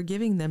we are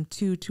giving them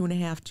 2,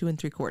 2.5, 2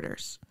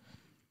 3/4.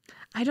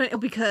 I don't know,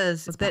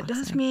 because that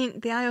does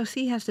mean the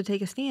IOC has to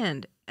take a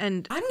stand.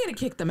 And I'm going to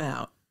kick them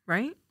out.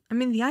 Right? I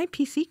mean, the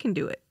IPC can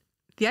do it.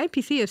 The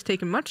IPC has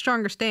taken much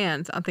stronger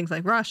stands on things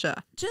like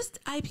Russia.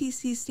 Just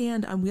IPC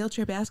stand on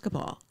wheelchair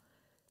basketball.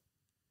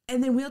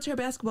 And then wheelchair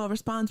basketball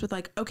responds with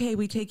like, okay,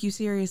 we take you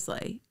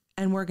seriously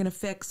and we're going to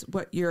fix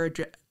what you're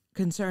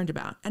concerned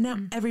about. And now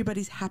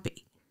everybody's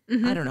happy.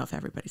 Mm-hmm. I don't know if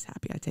everybody's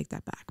happy. I take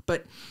that back.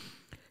 But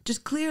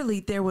just clearly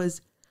there was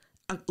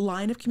a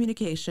line of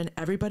communication.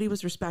 Everybody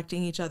was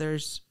respecting each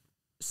other's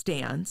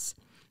stance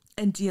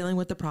and dealing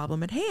with the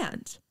problem at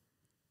hand.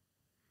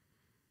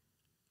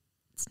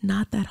 It's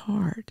not that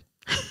hard.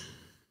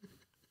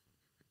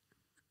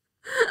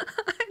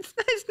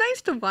 It's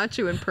nice to watch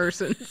you in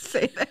person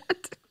say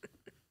that.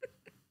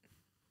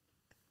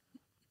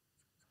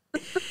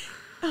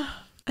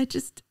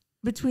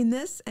 Between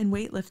this and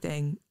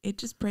weightlifting, it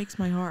just breaks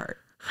my heart.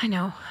 I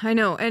know.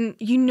 And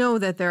you know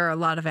that there are a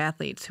lot of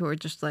athletes who are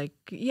just like,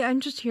 yeah,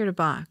 I'm just here to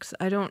box.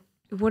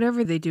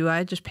 Whatever they do,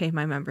 I just pay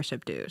my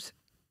membership dues.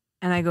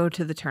 And I go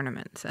to the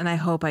tournaments. And I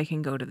hope I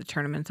can go to the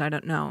tournaments. I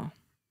don't know.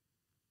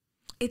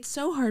 It's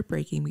so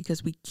heartbreaking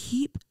because we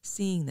keep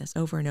seeing this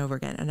over and over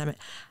again. And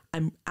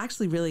I'm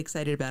actually really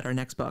excited about our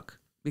next book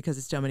because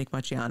it's Dominique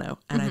Marciano.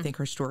 And I think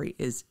her story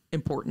is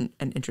important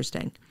and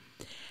interesting.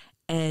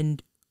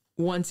 And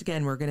once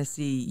again, we're going to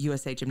see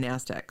USA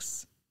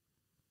Gymnastics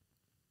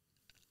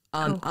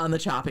on the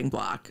chopping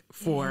block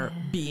for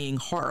being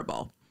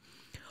horrible.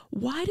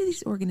 Why do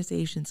these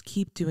organizations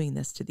keep doing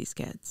this to these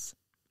kids?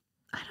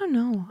 I don't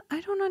know.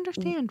 I don't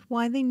understand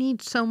why they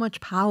need so much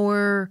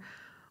power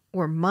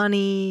or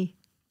money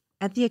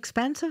at the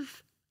expense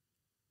of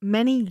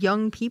many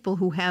young people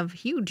who have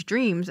huge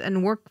dreams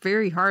and work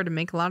very hard and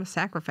make a lot of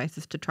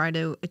sacrifices to try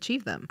to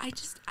achieve them. I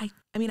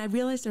mean, I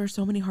realize there are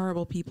so many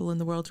horrible people in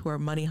the world who are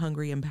money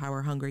hungry and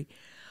power hungry.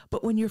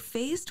 But when you're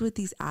faced with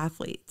these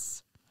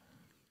athletes,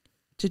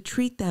 to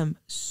treat them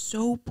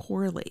so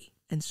poorly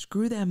and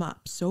screw them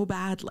up so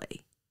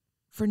badly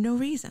for no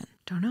reason.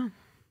 Don't know.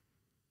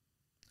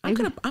 I'm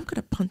gonna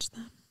punch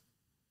them.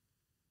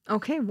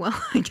 Okay, well,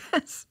 I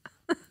guess.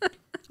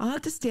 I'll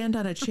have to stand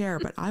on a chair,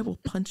 but I will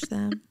punch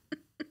them.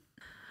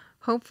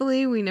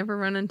 Hopefully we never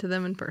run into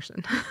them in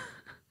person.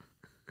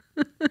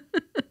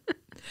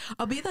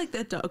 I'll be like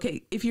that dog.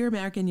 Okay, if you're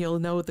American, you'll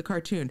know the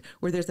cartoon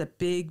where there's a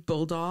big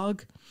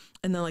bulldog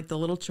and then like the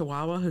little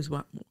chihuahua who's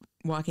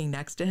walking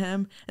next to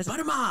him. It's put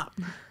him up.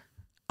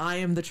 I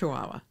am the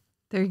chihuahua.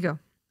 There you go.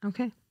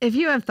 Okay. If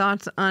you have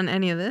thoughts on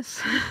any of this.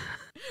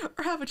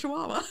 Or have a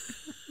chihuahua.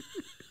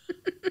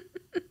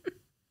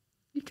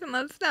 You can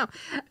let us know.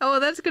 Oh, well,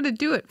 that's going to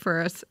do it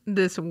for us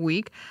this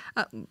week.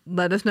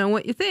 Let us know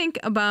what you think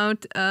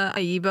about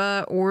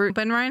Aiba or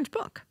Ben Ryan's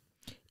book.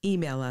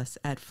 Email us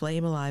at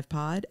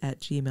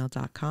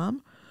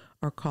flamealivepod@gmail.com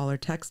or call or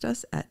text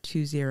us at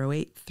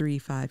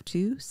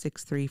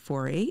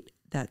 208-352-6348.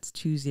 That's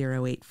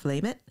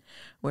 208-FLAME-IT.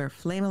 We're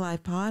Flame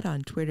Alive Pod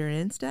on Twitter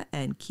and Insta,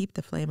 and keep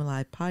the Flame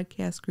Alive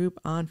podcast group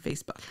on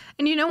Facebook.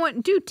 And you know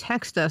what? Do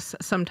text us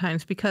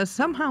sometimes, because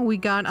somehow we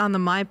got on the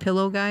My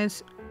Pillow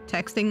guys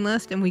texting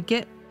list, and we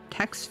get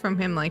texts from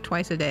him like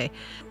twice a day.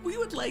 We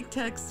would like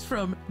texts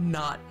from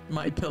not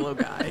My Pillow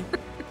guy.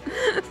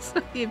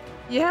 So if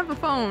you have a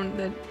phone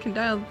that can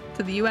dial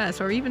to the U.S.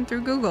 or even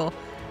through Google,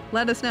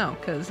 let us know,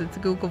 because it's a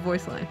Google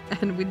voice line,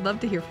 and we'd love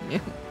to hear from you.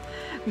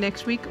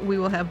 Next week, we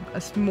will have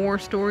more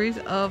stories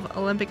of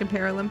Olympic and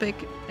Paralympic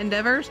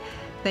endeavors.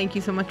 Thank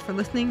you so much for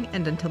listening,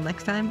 and until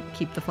next time,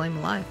 keep the flame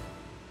alive.